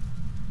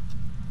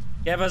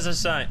 Give us a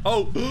sign.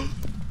 Oh!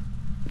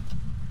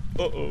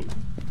 Uh-oh.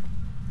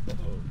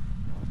 Uh-oh.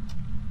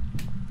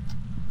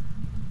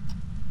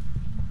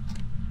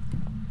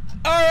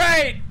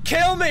 Alright!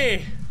 Kill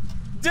me!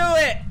 Do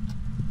it!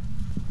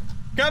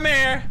 Come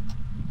here!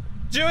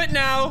 Do it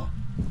now!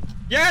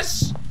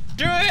 Yes!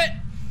 Do it!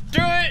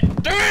 Do it!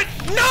 Do it!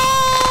 No!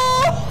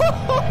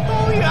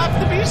 You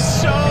have to be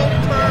so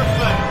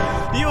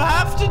perfect. You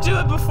have to do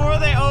it before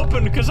they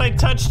open, because I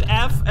touched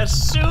F as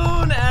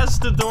soon as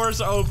the doors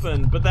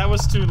opened, but that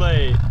was too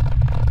late.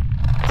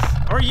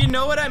 Or you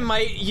know what I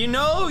might... You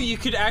know, you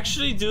could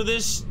actually do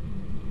this...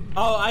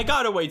 Oh, I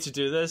got a way to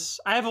do this.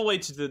 I have a way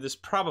to do this,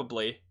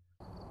 probably.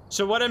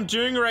 So what I'm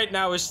doing right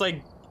now is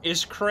like...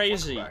 is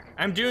crazy.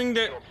 I'm doing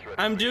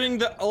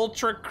the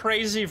ultra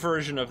crazy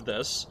version of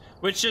this,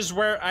 which is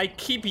where I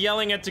keep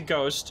yelling at the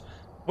ghost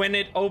when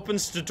it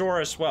opens the door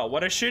as well.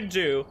 What I should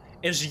do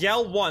is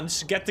yell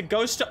once, get the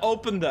ghost to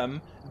open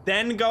them,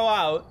 then go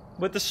out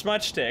with the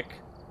smudge stick.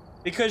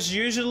 Because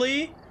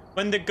usually,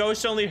 when the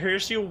ghost only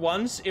hears you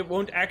once, it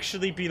won't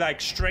actually be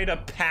like straight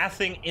up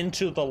pathing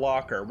into the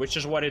locker, which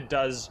is what it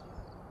does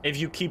if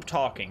you keep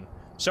talking.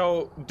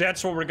 So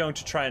that's what we're going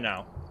to try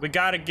now. We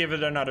gotta give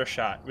it another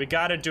shot. We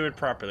gotta do it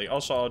properly.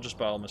 Also, I'll just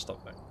buy all my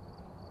stuff back.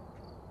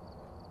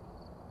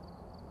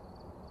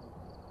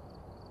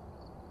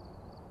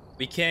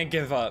 We can't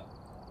give up.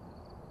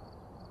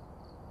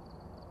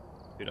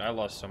 Dude, I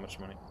lost so much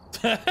money.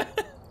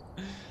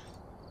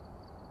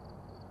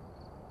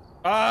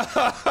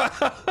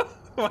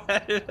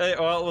 Why did I?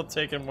 Well, we'll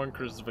take in one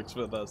crucifix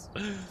with us.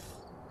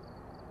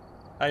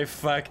 I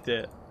fucked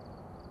it.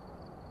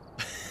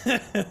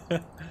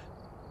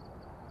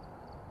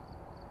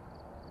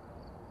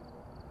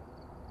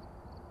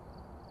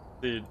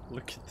 Dude,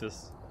 look at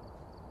this.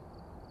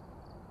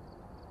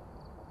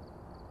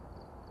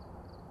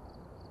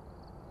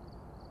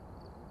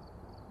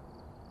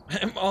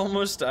 I'm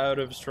almost out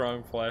of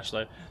strong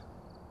flashlight.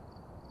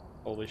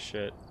 Holy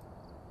shit.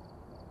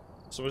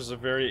 This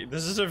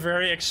is a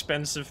very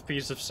expensive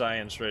piece of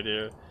science right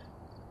here.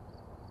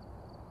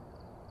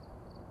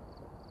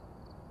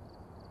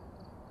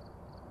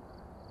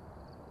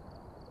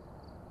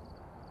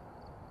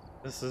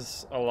 This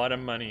is a lot of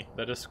money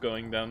that is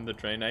going down the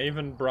drain. I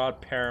even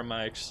brought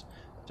paramics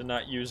to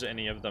not use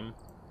any of them.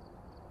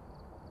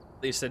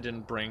 At least I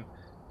didn't bring.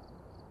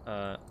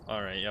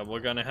 Alright, yeah, we're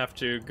gonna have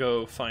to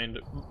go find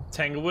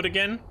Tanglewood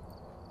again.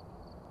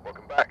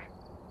 Welcome back.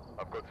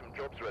 I've got some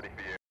jobs ready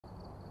for you.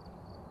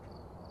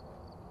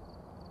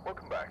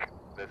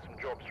 There's some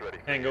jobs ready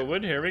for you.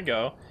 Anglewood, here we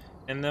go.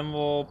 And then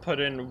we'll put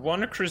in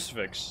 1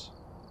 crucifix,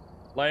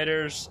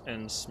 lighters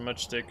and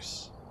smudge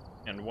sticks,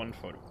 and 1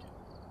 photo kit.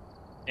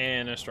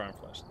 And a strong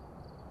flash.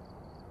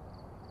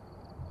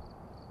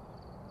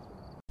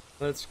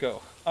 Let's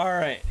go.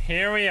 Alright,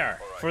 here we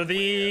are. For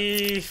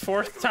the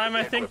 4th time,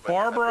 I think,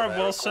 Barbara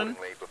Wilson,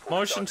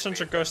 motion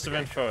sensor ghost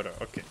event photo.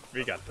 Okay,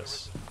 we got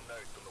this.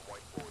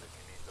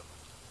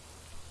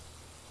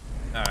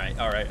 Alright.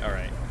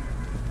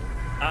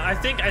 I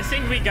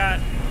think we got...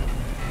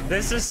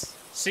 This is...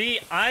 See,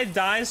 I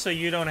die so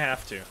you don't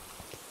have to.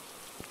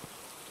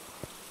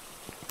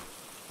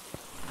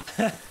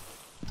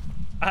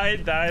 I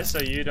die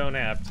so you don't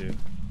have to.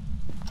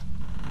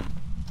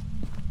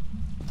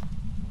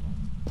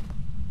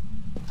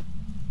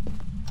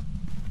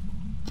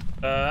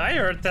 I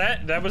heard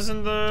that. That was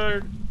in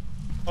the...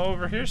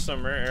 over here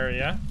somewhere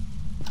area.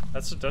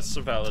 That's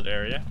a valid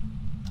area.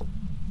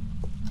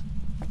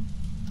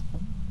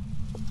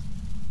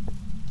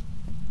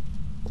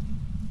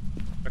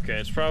 Okay,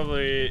 it's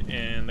probably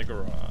in the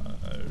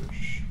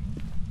garage.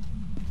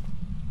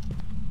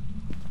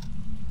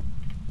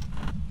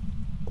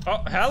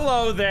 Oh,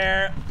 hello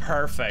there.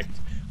 Perfect.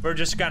 We're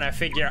just gonna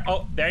figure...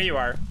 Oh, there you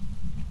are.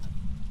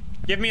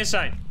 Give me a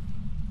sign.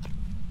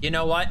 You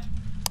know what?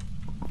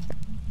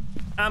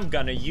 I'm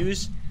gonna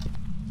use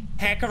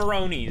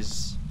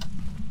hackaronis.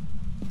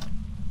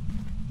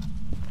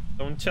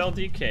 Don't tell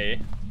DK.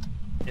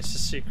 It's a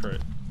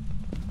secret.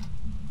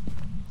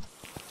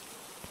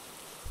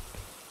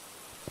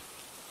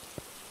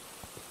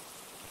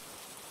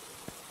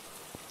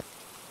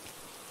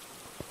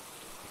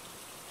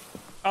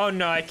 Oh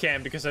no, I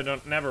can't because I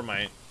don't. Never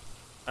mind.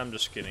 I'm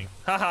just kidding.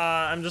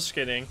 Haha, I'm just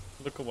kidding.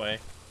 Look away.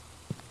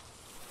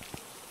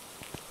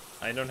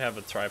 I don't have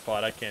a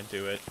tripod. I can't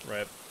do it.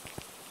 Right.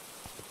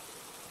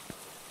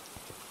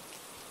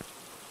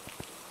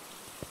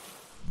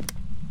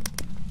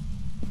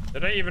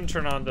 Did I even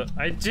turn on the...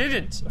 I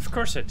didn't! Of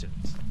course I didn't.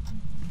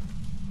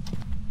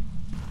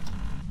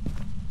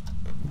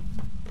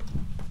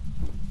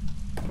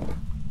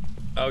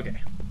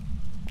 Okay.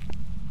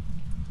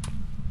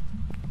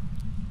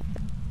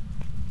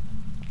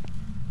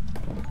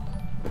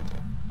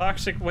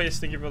 Toxic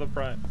waste, thank you for the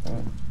prime.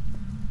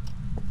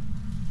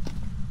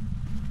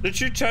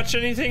 Did you touch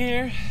anything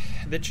here?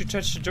 Did you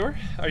touch the door?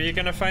 Are you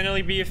gonna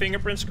finally be a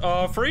fingerprints?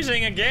 Oh,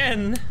 freezing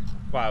again!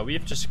 Wow,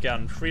 we've just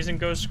gotten freezing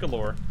ghosts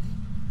galore.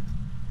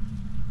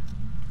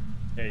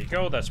 There you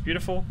go, that's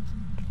beautiful.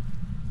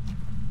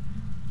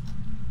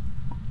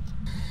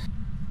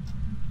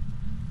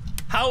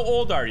 How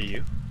old are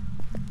you?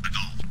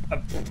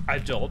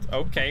 Adult,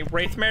 okay.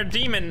 Wraithmare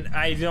Demon,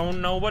 I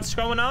don't know what's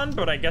going on,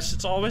 but I guess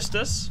it's always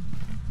this.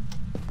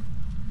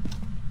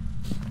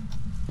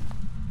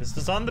 This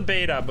is on the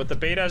beta, but the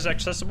beta is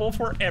accessible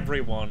for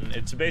everyone.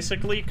 It's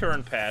basically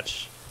current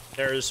patch.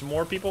 There's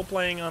more people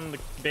playing on the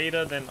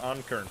beta than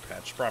on current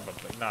patch,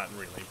 probably. Not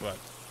really, but...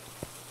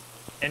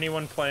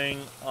 anyone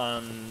playing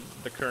on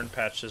the current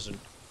patch doesn't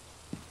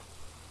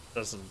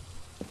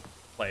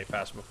play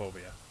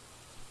Phasmophobia.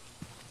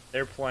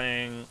 They're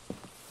playing...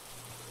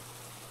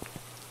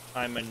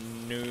 I'm a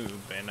noob,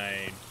 and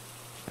I...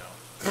 no.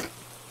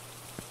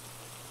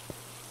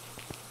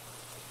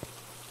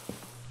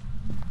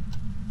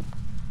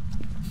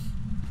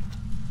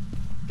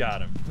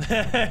 Got him.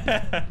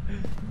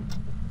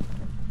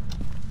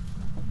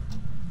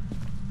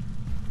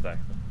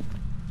 Exactly.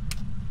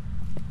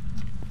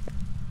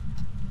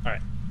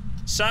 Alright.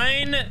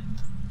 Sign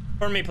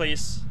for me,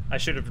 please. I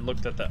should have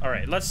looked at that.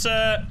 Alright, let's,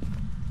 I'm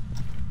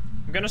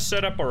gonna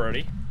set up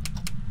already.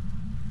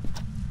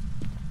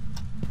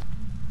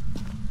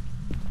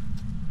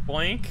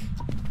 Blank.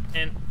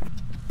 And...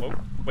 whoa,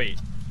 wait.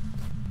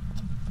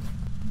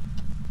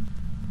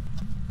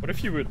 What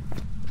if you would...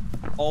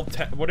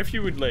 what if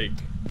you would, like...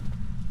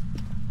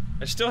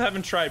 I still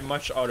haven't tried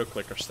much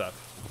auto-clicker stuff.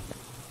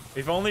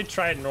 We've only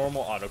tried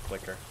normal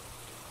auto-clicker.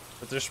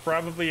 But there's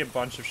probably a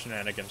bunch of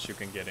shenanigans you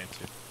can get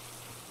into.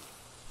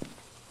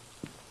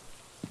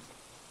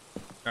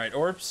 Alright,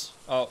 orbs.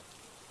 Oh.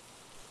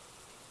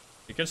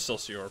 You can still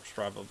see orbs,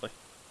 probably.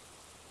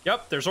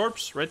 Yep, there's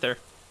orbs right there.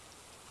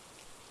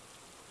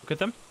 Look at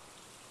them.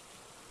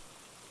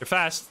 They're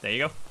fast. There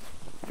you go.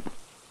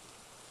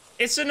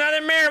 It's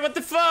another mirror, what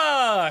the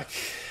fuck?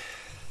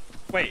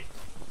 Wait.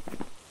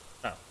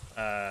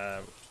 Oh,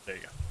 there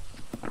you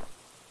go.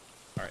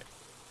 Alright.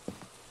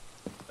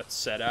 Let's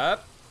set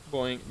up.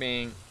 Boink,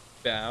 bing,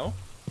 bow.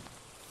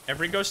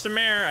 Every ghost a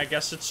mirror, I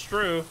guess it's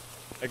true.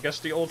 I guess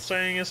the old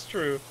saying is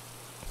true.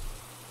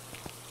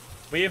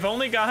 We have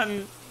only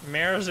gotten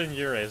mirrors and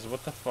Ures,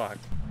 what the fuck?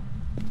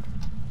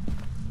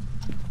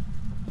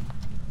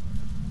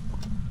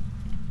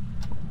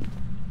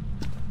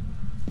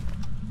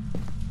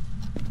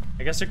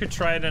 I guess I could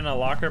try it in a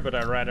locker, but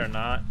I'd rather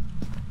not.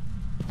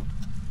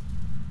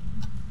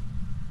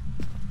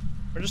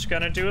 We're just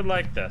gonna do it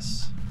like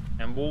this.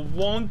 And we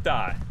won't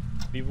die.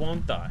 We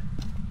won't die.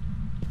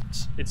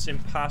 It's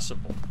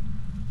impossible.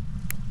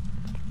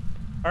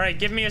 Alright,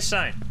 give me a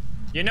sign.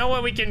 You know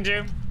what we can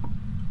do?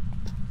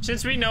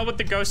 Since we know what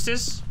the ghost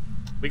is,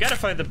 we gotta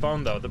find the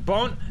bone though. The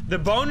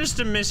bone is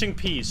the missing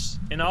piece.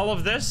 In all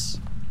of this,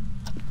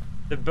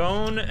 the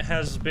bone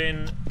has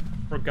been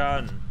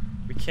forgotten.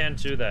 We can't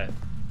do that.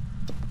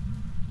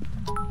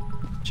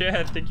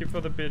 Chad, thank you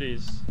for the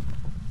biddies.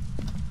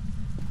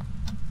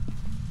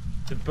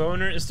 The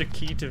boner is the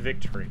key to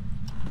victory.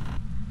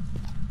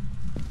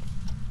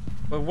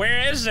 But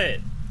where is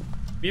it?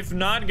 We've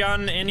not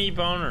gotten any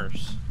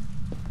boners.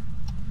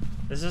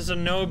 This is a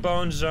no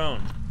bone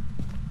zone.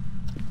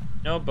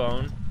 No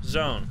bone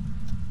zone.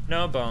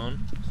 No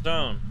bone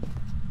zone.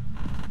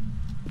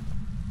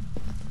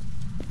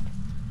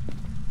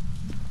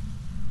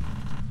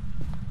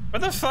 Where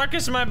the fuck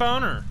is my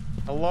boner?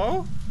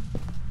 Hello?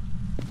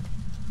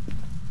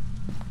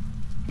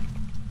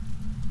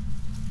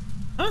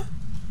 Huh?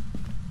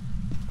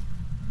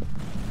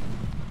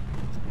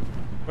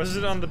 Was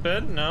it on the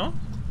bed? No?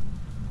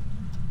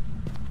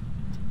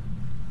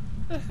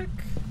 The heck?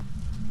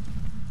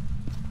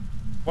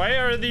 Why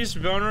are these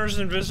boners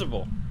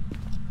invisible?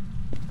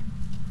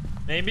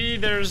 Maybe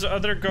there's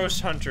other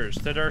ghost hunters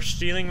that are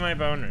stealing my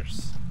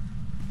boners.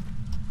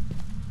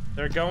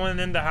 They're going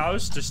in the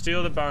house to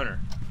steal the boner.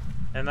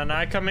 And then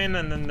I come in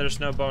and then there's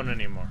no bone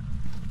anymore.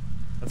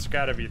 That's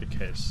gotta be the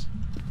case.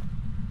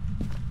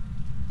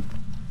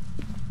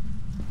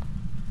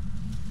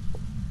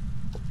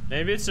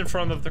 Maybe it's in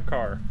front of the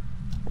car.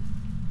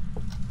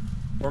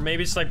 Or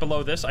maybe it's like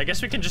below this. I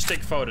guess we can just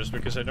take photos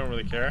because I don't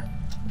really care.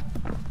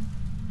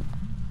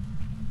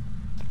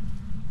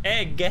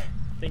 Egg.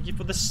 Thank you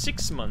for the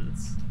 6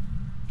 months.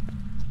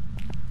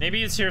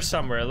 Maybe it's here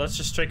somewhere. Let's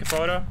just take a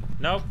photo.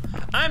 Nope.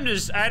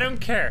 I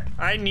don't care.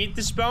 I need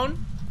this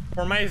bone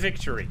for my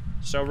victory.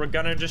 So we're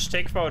gonna just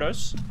take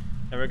photos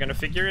and we're gonna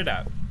figure it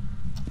out.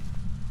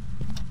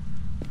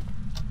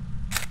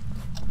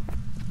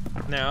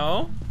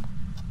 No.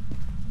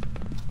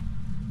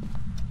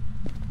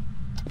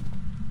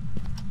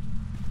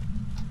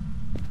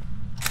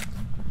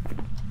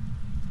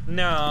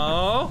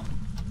 No.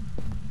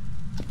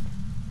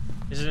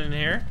 Is it in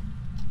here?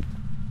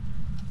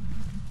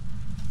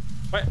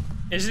 What?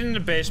 Is it in the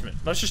basement?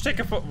 Let's just take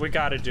a photo. We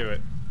gotta do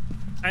it.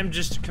 I'm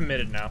just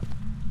committed now.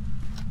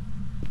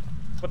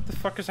 What the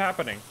fuck is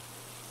happening?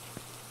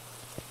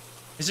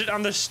 Is it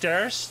on the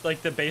stairs?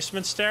 Like the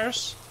basement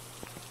stairs?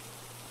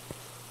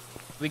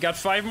 We got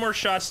 5 more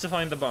shots to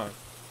find the bone.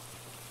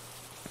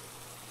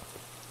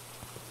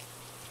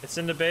 It's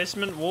in the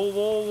basement.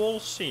 We'll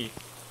see.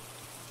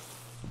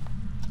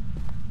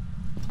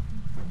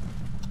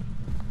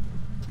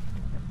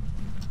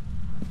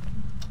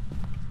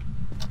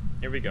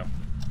 Here we go.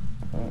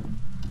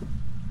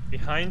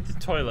 Behind the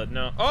toilet.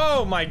 No.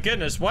 Oh my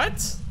goodness.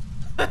 What?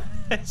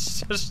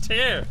 It's just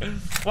here.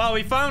 Well,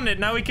 we found it.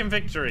 Now we can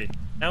victory.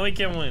 Now we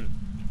can win.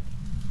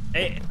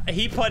 Hey,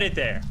 he put it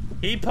there.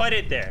 He put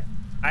it there.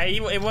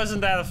 It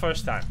wasn't that the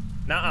first time.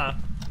 Nuh-uh.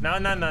 No,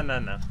 no, no, no,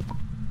 no.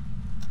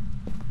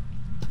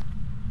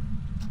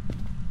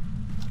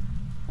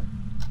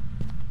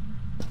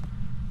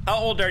 How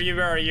old are you?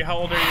 Where are you? How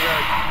old are you? Where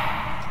are you?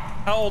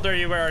 How old are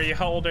you? Where are you?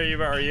 How old are you?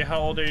 Where are you? How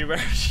old are you? Where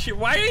are you?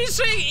 Why are you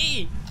saying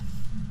E?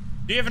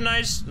 Do you have a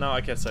nice... No,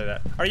 I can't say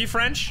that. Are you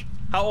French?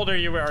 How old are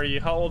you? Where are you?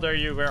 How old are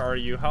you? Where are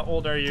you? How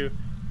old are you?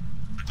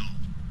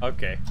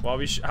 Okay.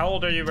 Well, how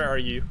old are you? Where are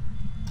you?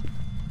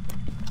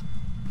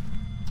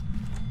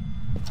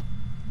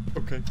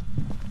 Okay.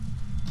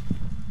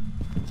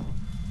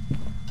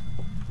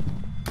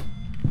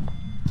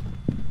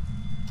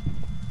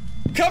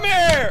 Come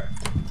here!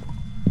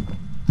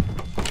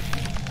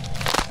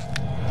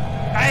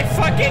 I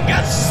fucking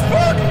got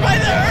spooked by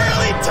the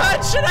early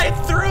touch and I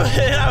threw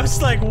it. I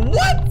was like,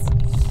 what?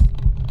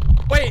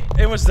 Wait,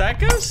 it was that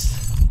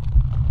ghost?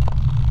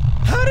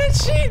 How did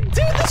she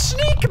do the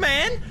sneak,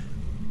 man?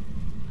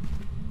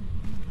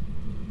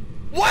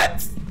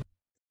 What?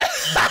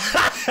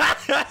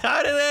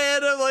 How did I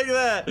end up like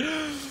that?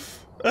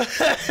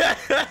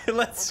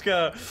 Let's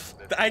go.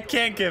 I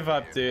can't give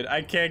up, dude.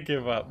 I can't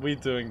give up. We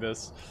doing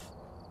this.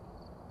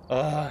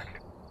 We're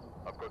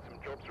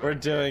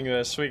doing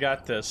this. We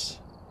got this.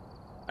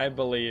 I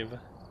believe.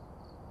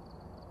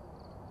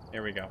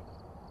 Here we go.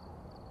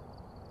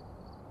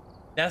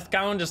 Death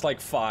count is like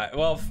 5.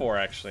 Well, 4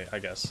 actually, I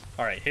guess.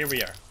 Alright, here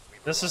we are.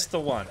 This is the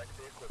one.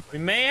 We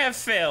may have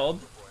failed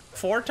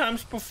 4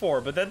 times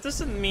before, but that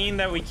doesn't mean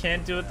that we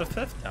can't do it the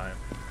 5th time.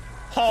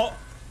 Paul.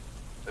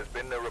 There's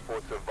been no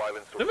reports of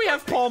violence. Did we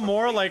have Paul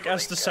Moore like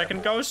as the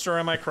second ghost, or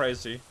am I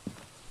crazy?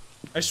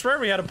 I swear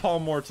we had a Paul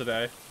Moore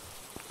today.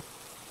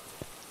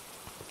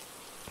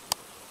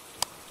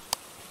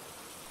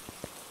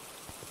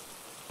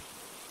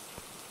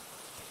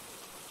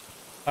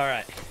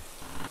 Alright.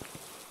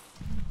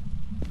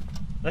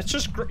 Let's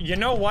just, you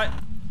know what?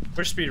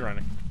 We're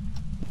speedrunning.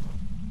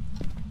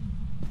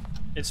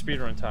 It's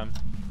speedrun time.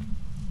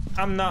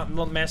 I'm not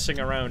messing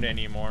around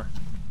anymore.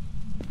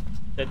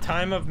 The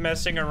time of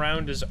messing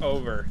around is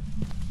over.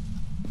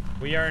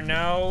 We are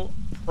now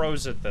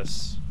pros at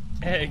this.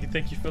 Hey,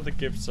 thank you for the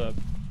gift sub.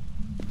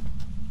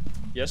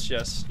 Yes,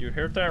 yes, you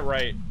heard that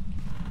right.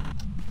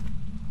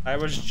 I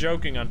was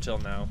joking until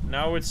now.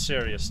 Now it's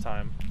serious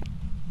time.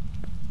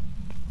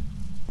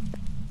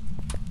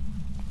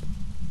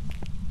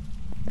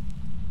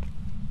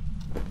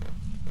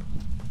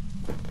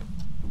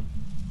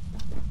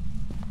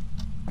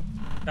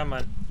 Come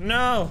on.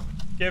 No!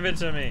 Give it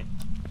to me.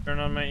 Turn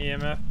on my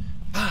EMF.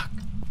 Fuck!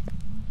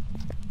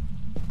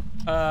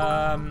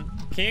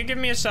 Can you give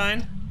me a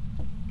sign?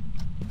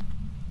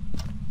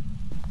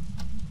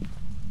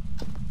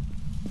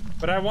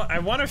 But I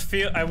want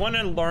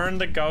to learn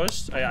the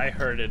ghost. I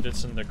heard it.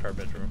 It's in the car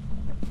bedroom.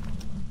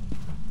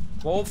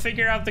 We'll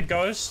figure out the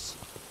ghost.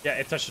 Yeah,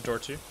 it touched the door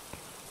too.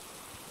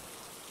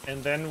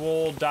 And then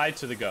we'll die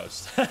to the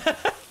ghost.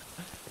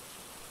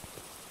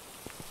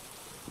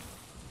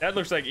 That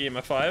looks like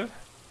EMF 5.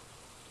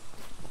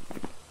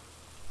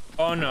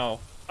 Oh no.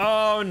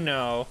 Oh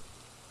no.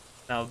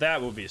 Now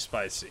that will be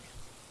spicy.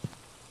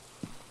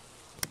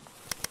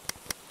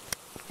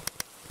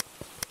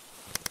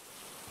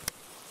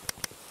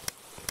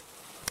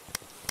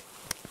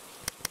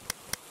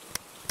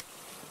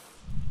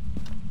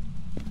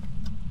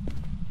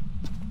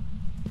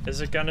 Is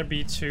it gonna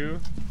be 2?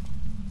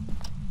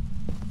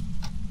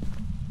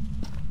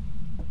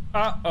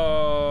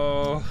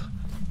 Uh-oh.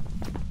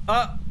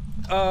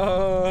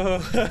 Uh-oh.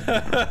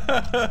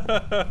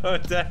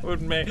 That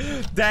would make...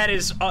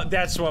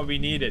 that's what we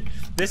needed.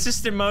 This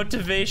is the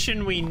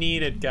motivation we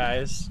needed,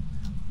 guys.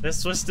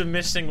 This was the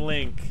missing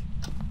link.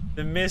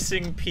 The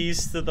missing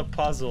piece to the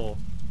puzzle.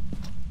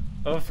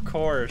 Of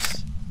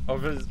course. Oh,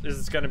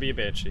 it's gonna be a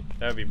banshee.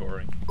 That would be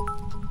boring.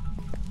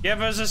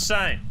 Give us a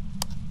sign.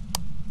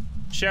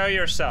 Show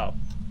yourself.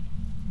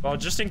 Well,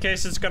 just in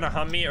case it's gonna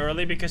hunt me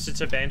early because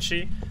it's a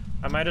banshee,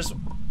 I might as...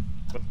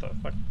 What the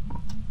fuck?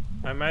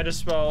 I might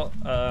as well,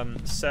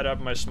 set up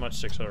my smudge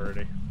sticks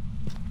already.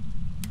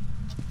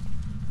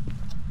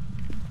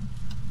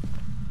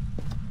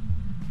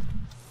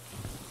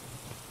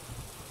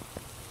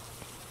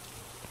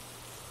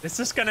 This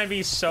is gonna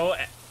be so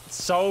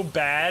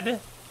bad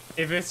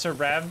if it's a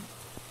rev.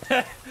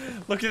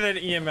 Look at that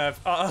EMF.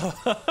 Oh,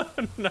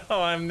 no,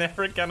 I'm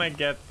never gonna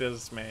get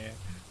this, man.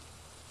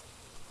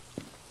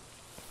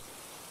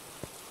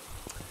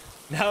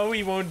 Now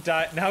we won't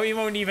die. Now we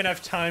won't even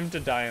have time to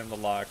die in the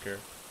locker.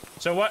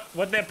 So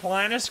what their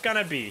plan is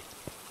gonna be,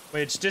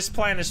 which this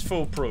plan is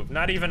foolproof.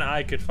 Not even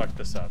I could fuck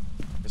this up.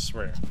 I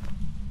swear.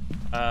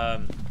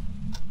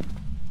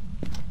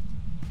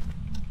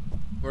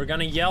 We're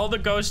gonna yell the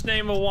ghost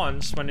name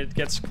once when it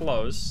gets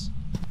close.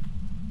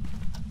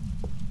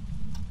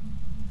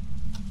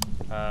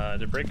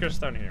 The breaker's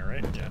down here,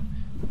 right? Yeah.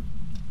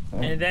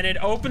 And then it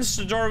opens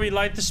the door, we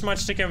light the smudge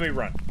stick, and we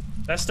run.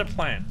 That's the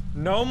plan.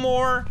 No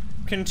more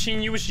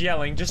continuous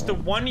yelling, just the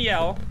one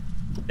yell,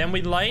 then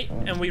we light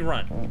and we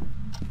run.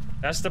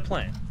 That's the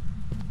plan.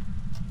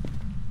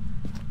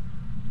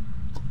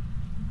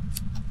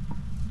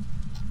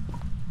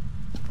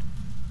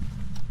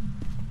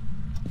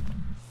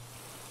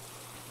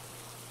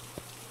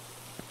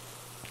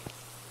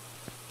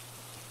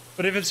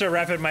 But if it's a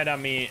rep, it might not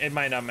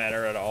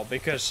matter at all,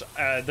 because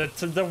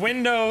the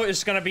window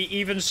is gonna be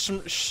even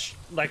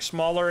like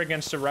smaller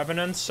against the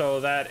revenant, so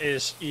that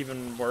is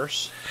even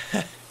worse.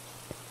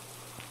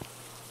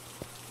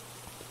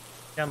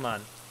 Come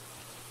on.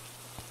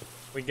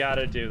 We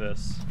gotta do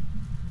this.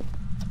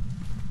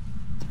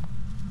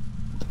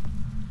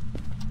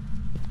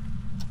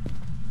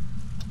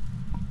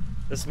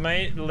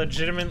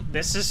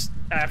 This is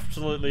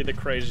absolutely the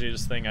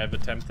craziest thing I've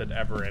attempted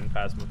ever in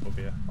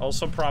Phasmophobia.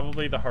 Also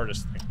probably the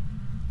hardest thing.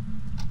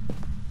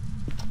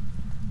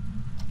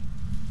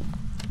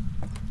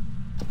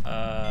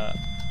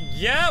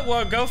 Yeah,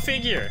 well, go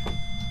figure.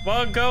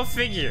 Well, go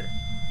figure.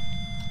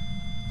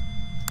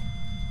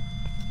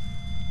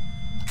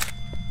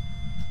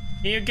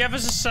 Can you give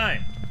us a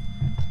sign?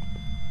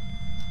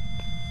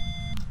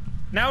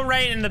 Now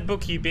write in the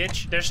book, you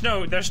bitch. There's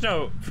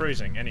no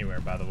freezing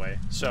anywhere, by the way.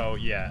 So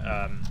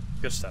yeah,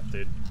 good stuff,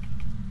 dude.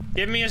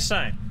 Give me a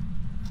sign.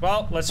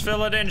 Well, let's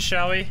fill it in,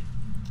 shall we?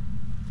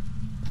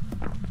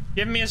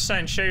 Give me a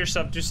sign. Show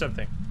yourself. Do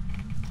something.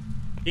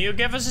 Can you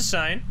give us a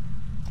sign?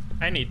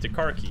 I need the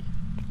car key.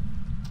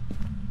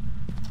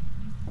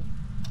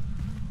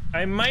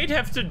 I might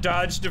have to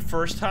dodge the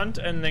first hunt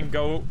and then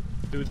go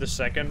do the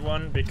second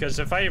one, because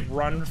if I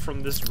run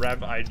from this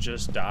rev, I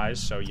just die.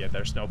 So yeah,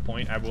 there's no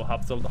point. I will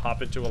have to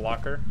hop into a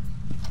locker.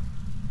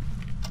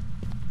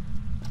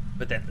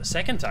 But then the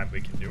second time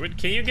we can do it.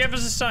 Can you give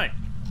us a sign?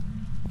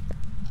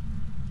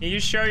 Can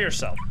you show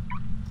yourself?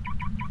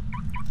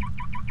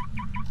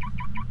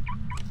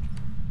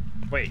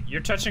 Wait, you're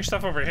touching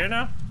stuff over here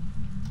now?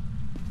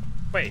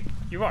 Wait,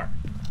 you are.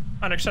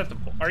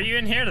 Unacceptable. Are you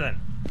in here then?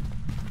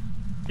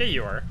 Yeah,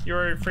 you are.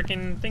 You're a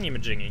freaking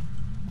thingy-majingy.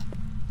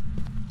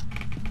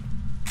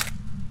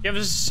 Give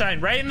us a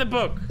sign right in the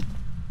book.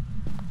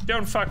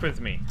 Don't fuck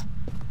with me.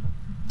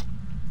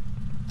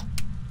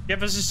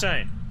 Give us a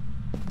sign.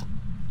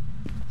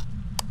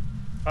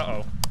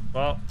 Uh-oh.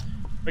 Well,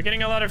 we're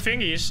getting a lot of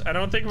fingies. I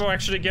don't think we'll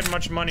actually get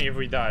much money if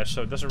we die,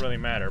 so it doesn't really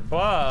matter.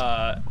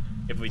 But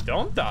if we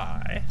don't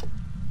die,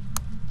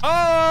 Oh!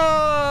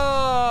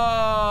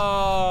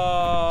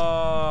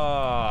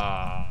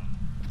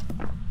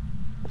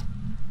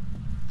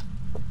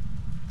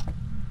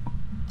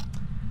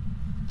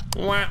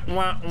 Wah,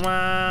 wah,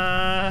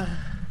 wah.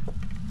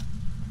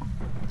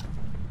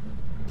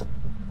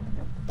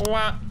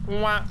 Wah,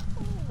 wah,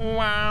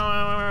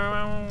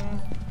 wah.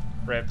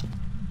 Rip.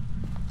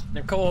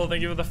 Nicole,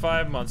 thank you for the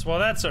 5 months. Well,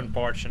 that's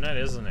unfortunate,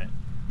 isn't it?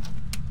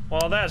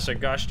 Well, that's a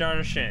gosh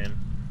darn shame.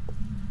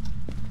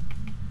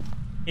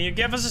 Can you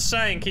give us a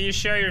sign? Can you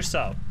show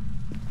yourself?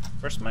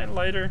 Where's my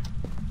lighter?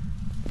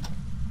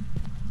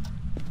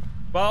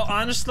 Well,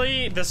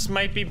 honestly, this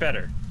might be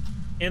better.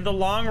 In the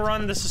long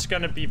run, this is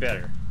gonna be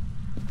better.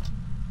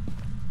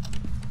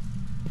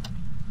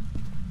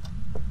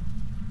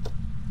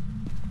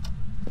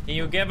 Can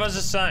you give us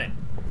a sign?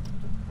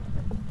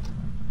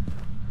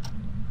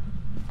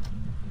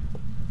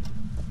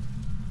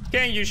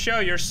 Can you show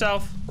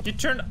yourself? You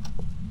turned...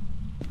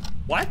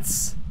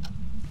 What?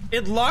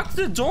 It locked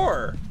the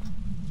door.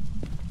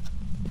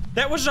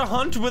 That was a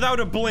hunt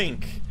without a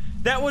blink.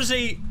 That was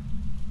a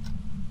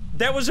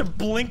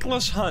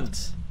blinkless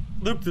hunt.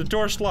 Look, the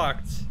door's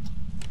locked.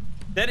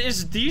 That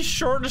is the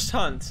shortest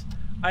hunt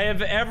I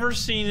have ever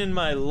seen in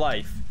my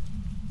life.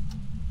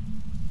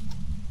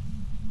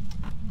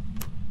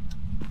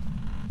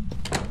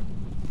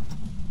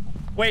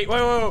 Wait,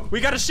 we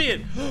gotta see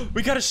it.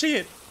 We gotta see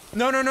it.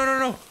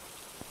 No.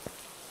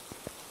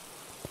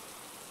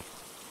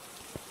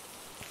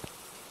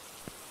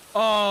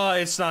 Oh,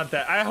 it's not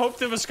that. I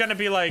hoped it was gonna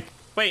be like,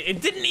 wait,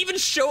 it didn't even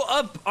show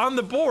up on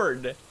the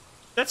board.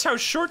 That's how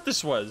short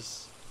this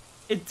was.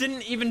 It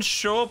didn't even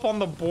show up on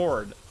the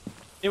board.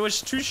 It was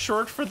too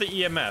short for the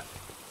EMF.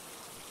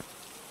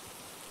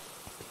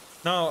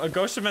 No, a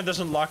ghost event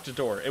doesn't lock the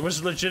door. It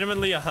was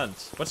legitimately a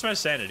hunt. What's my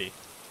sanity?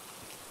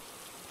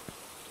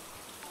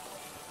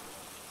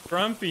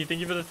 Grumpy, thank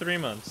you for the 3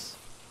 months.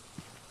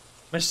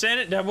 My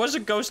sanity, that was a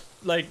ghost,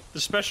 like, the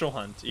special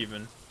hunt,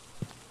 even.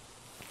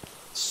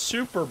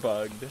 Super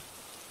bugged.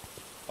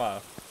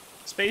 Wow.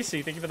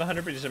 Spacey, thank you for the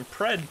 100 biddies. And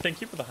Pred, thank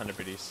you for the 100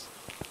 biddies.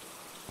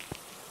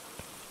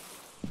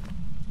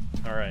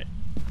 Alright.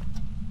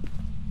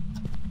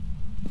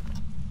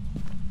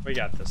 We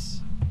got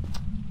this.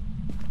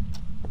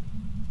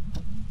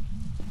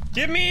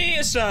 Give me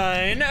a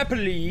sign,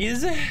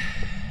 please.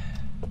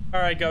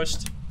 Alright,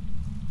 ghost.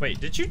 Wait,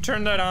 did you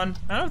turn that on?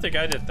 I don't think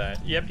I did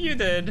that. Yep, you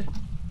did.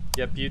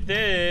 Yep, you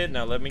did.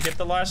 Now let me get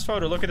the last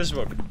photo. Look at this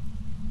book.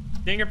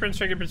 Fingerprints.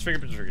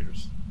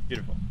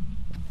 Beautiful.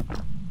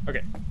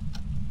 Okay.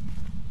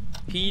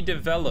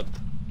 P-develop.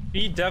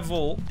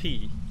 P-devil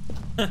P.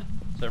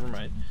 Never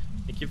mind.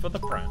 Thank you for the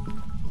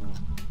prime.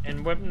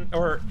 And web,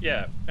 or,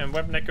 yeah, and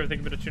web necker, thank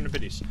you for the 200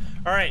 biddies.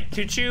 Alright,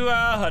 could you,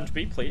 hunt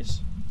me, please?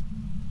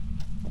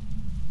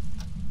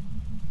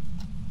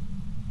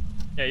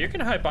 Yeah, you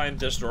can hide behind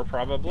this door,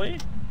 probably.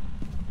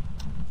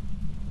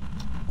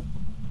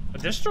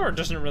 But this door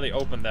doesn't really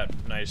open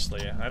that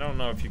nicely. I don't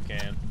know if you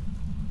can.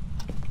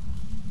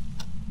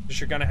 Because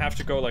you're gonna have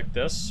to go like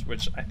this,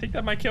 which I think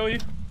that might kill you.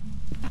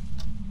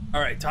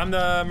 Alright, time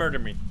to murder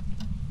me.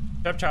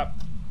 Chop chop.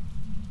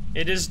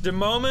 It is the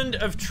moment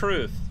of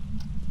truth.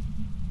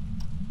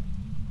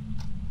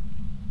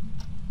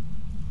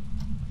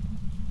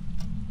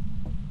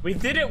 We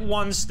did it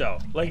once, though.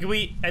 Like,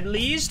 at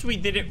least we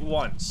did it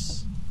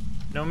once.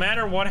 No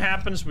matter what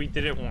happens, we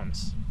did it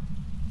once.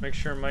 Make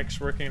sure Mike's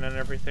working on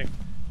everything.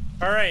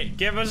 Alright,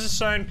 give us a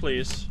sign,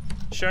 please.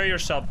 Show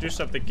yourself, do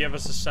something, give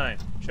us a sign.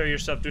 Show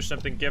yourself, do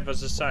something, give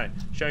us a sign.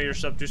 Show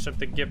yourself, do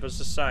something, give us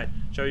a sign.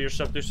 Show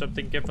yourself, do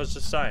something, give us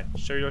a sign.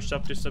 Show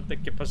yourself, do something,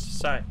 give us a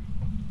sign.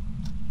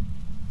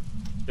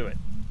 Do it.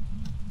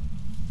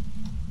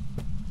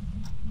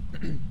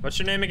 What's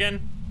your name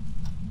again?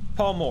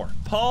 Paul Moore.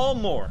 Paul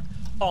Moore.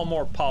 Paul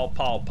Moore.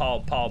 Paul.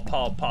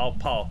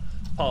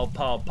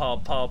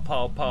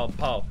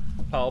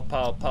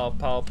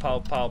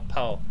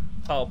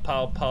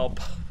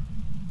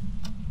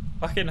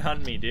 Fucking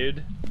hunt me,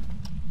 dude.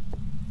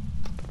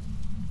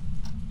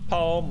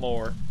 Paul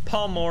Moore.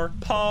 Paul Moore.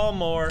 Paul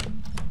Moore.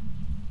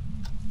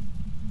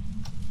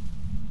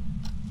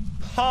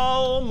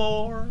 Paul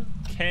Moore.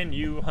 Can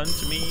you hunt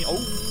me? Oh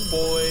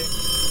boy.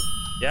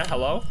 Yeah,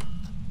 hello?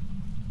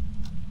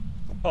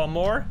 Paul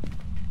Moore?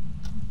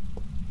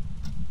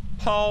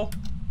 Paul.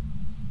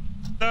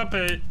 Stop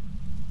it.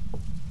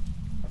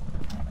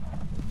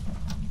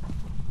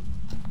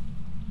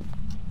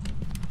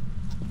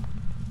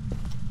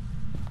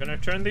 Gonna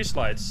turn these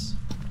lights.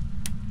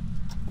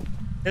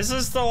 This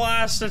is the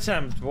last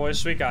attempt,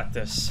 boys. We got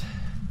this.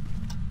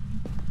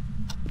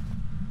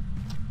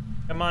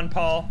 Come on,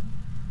 Paul.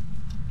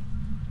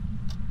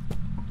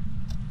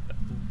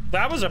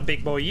 That was a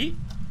big boy.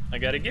 I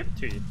gotta give it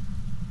to you.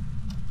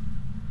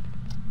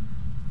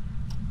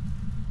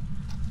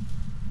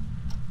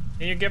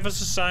 Can you give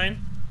us a sign?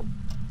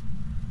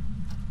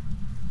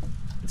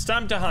 It's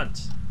time to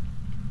hunt.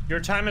 Your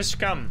time has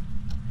come.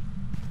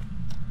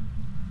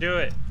 Do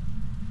it.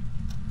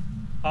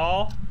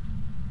 Paul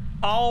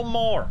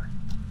Moore.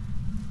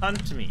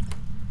 Hunt me.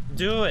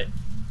 Do it.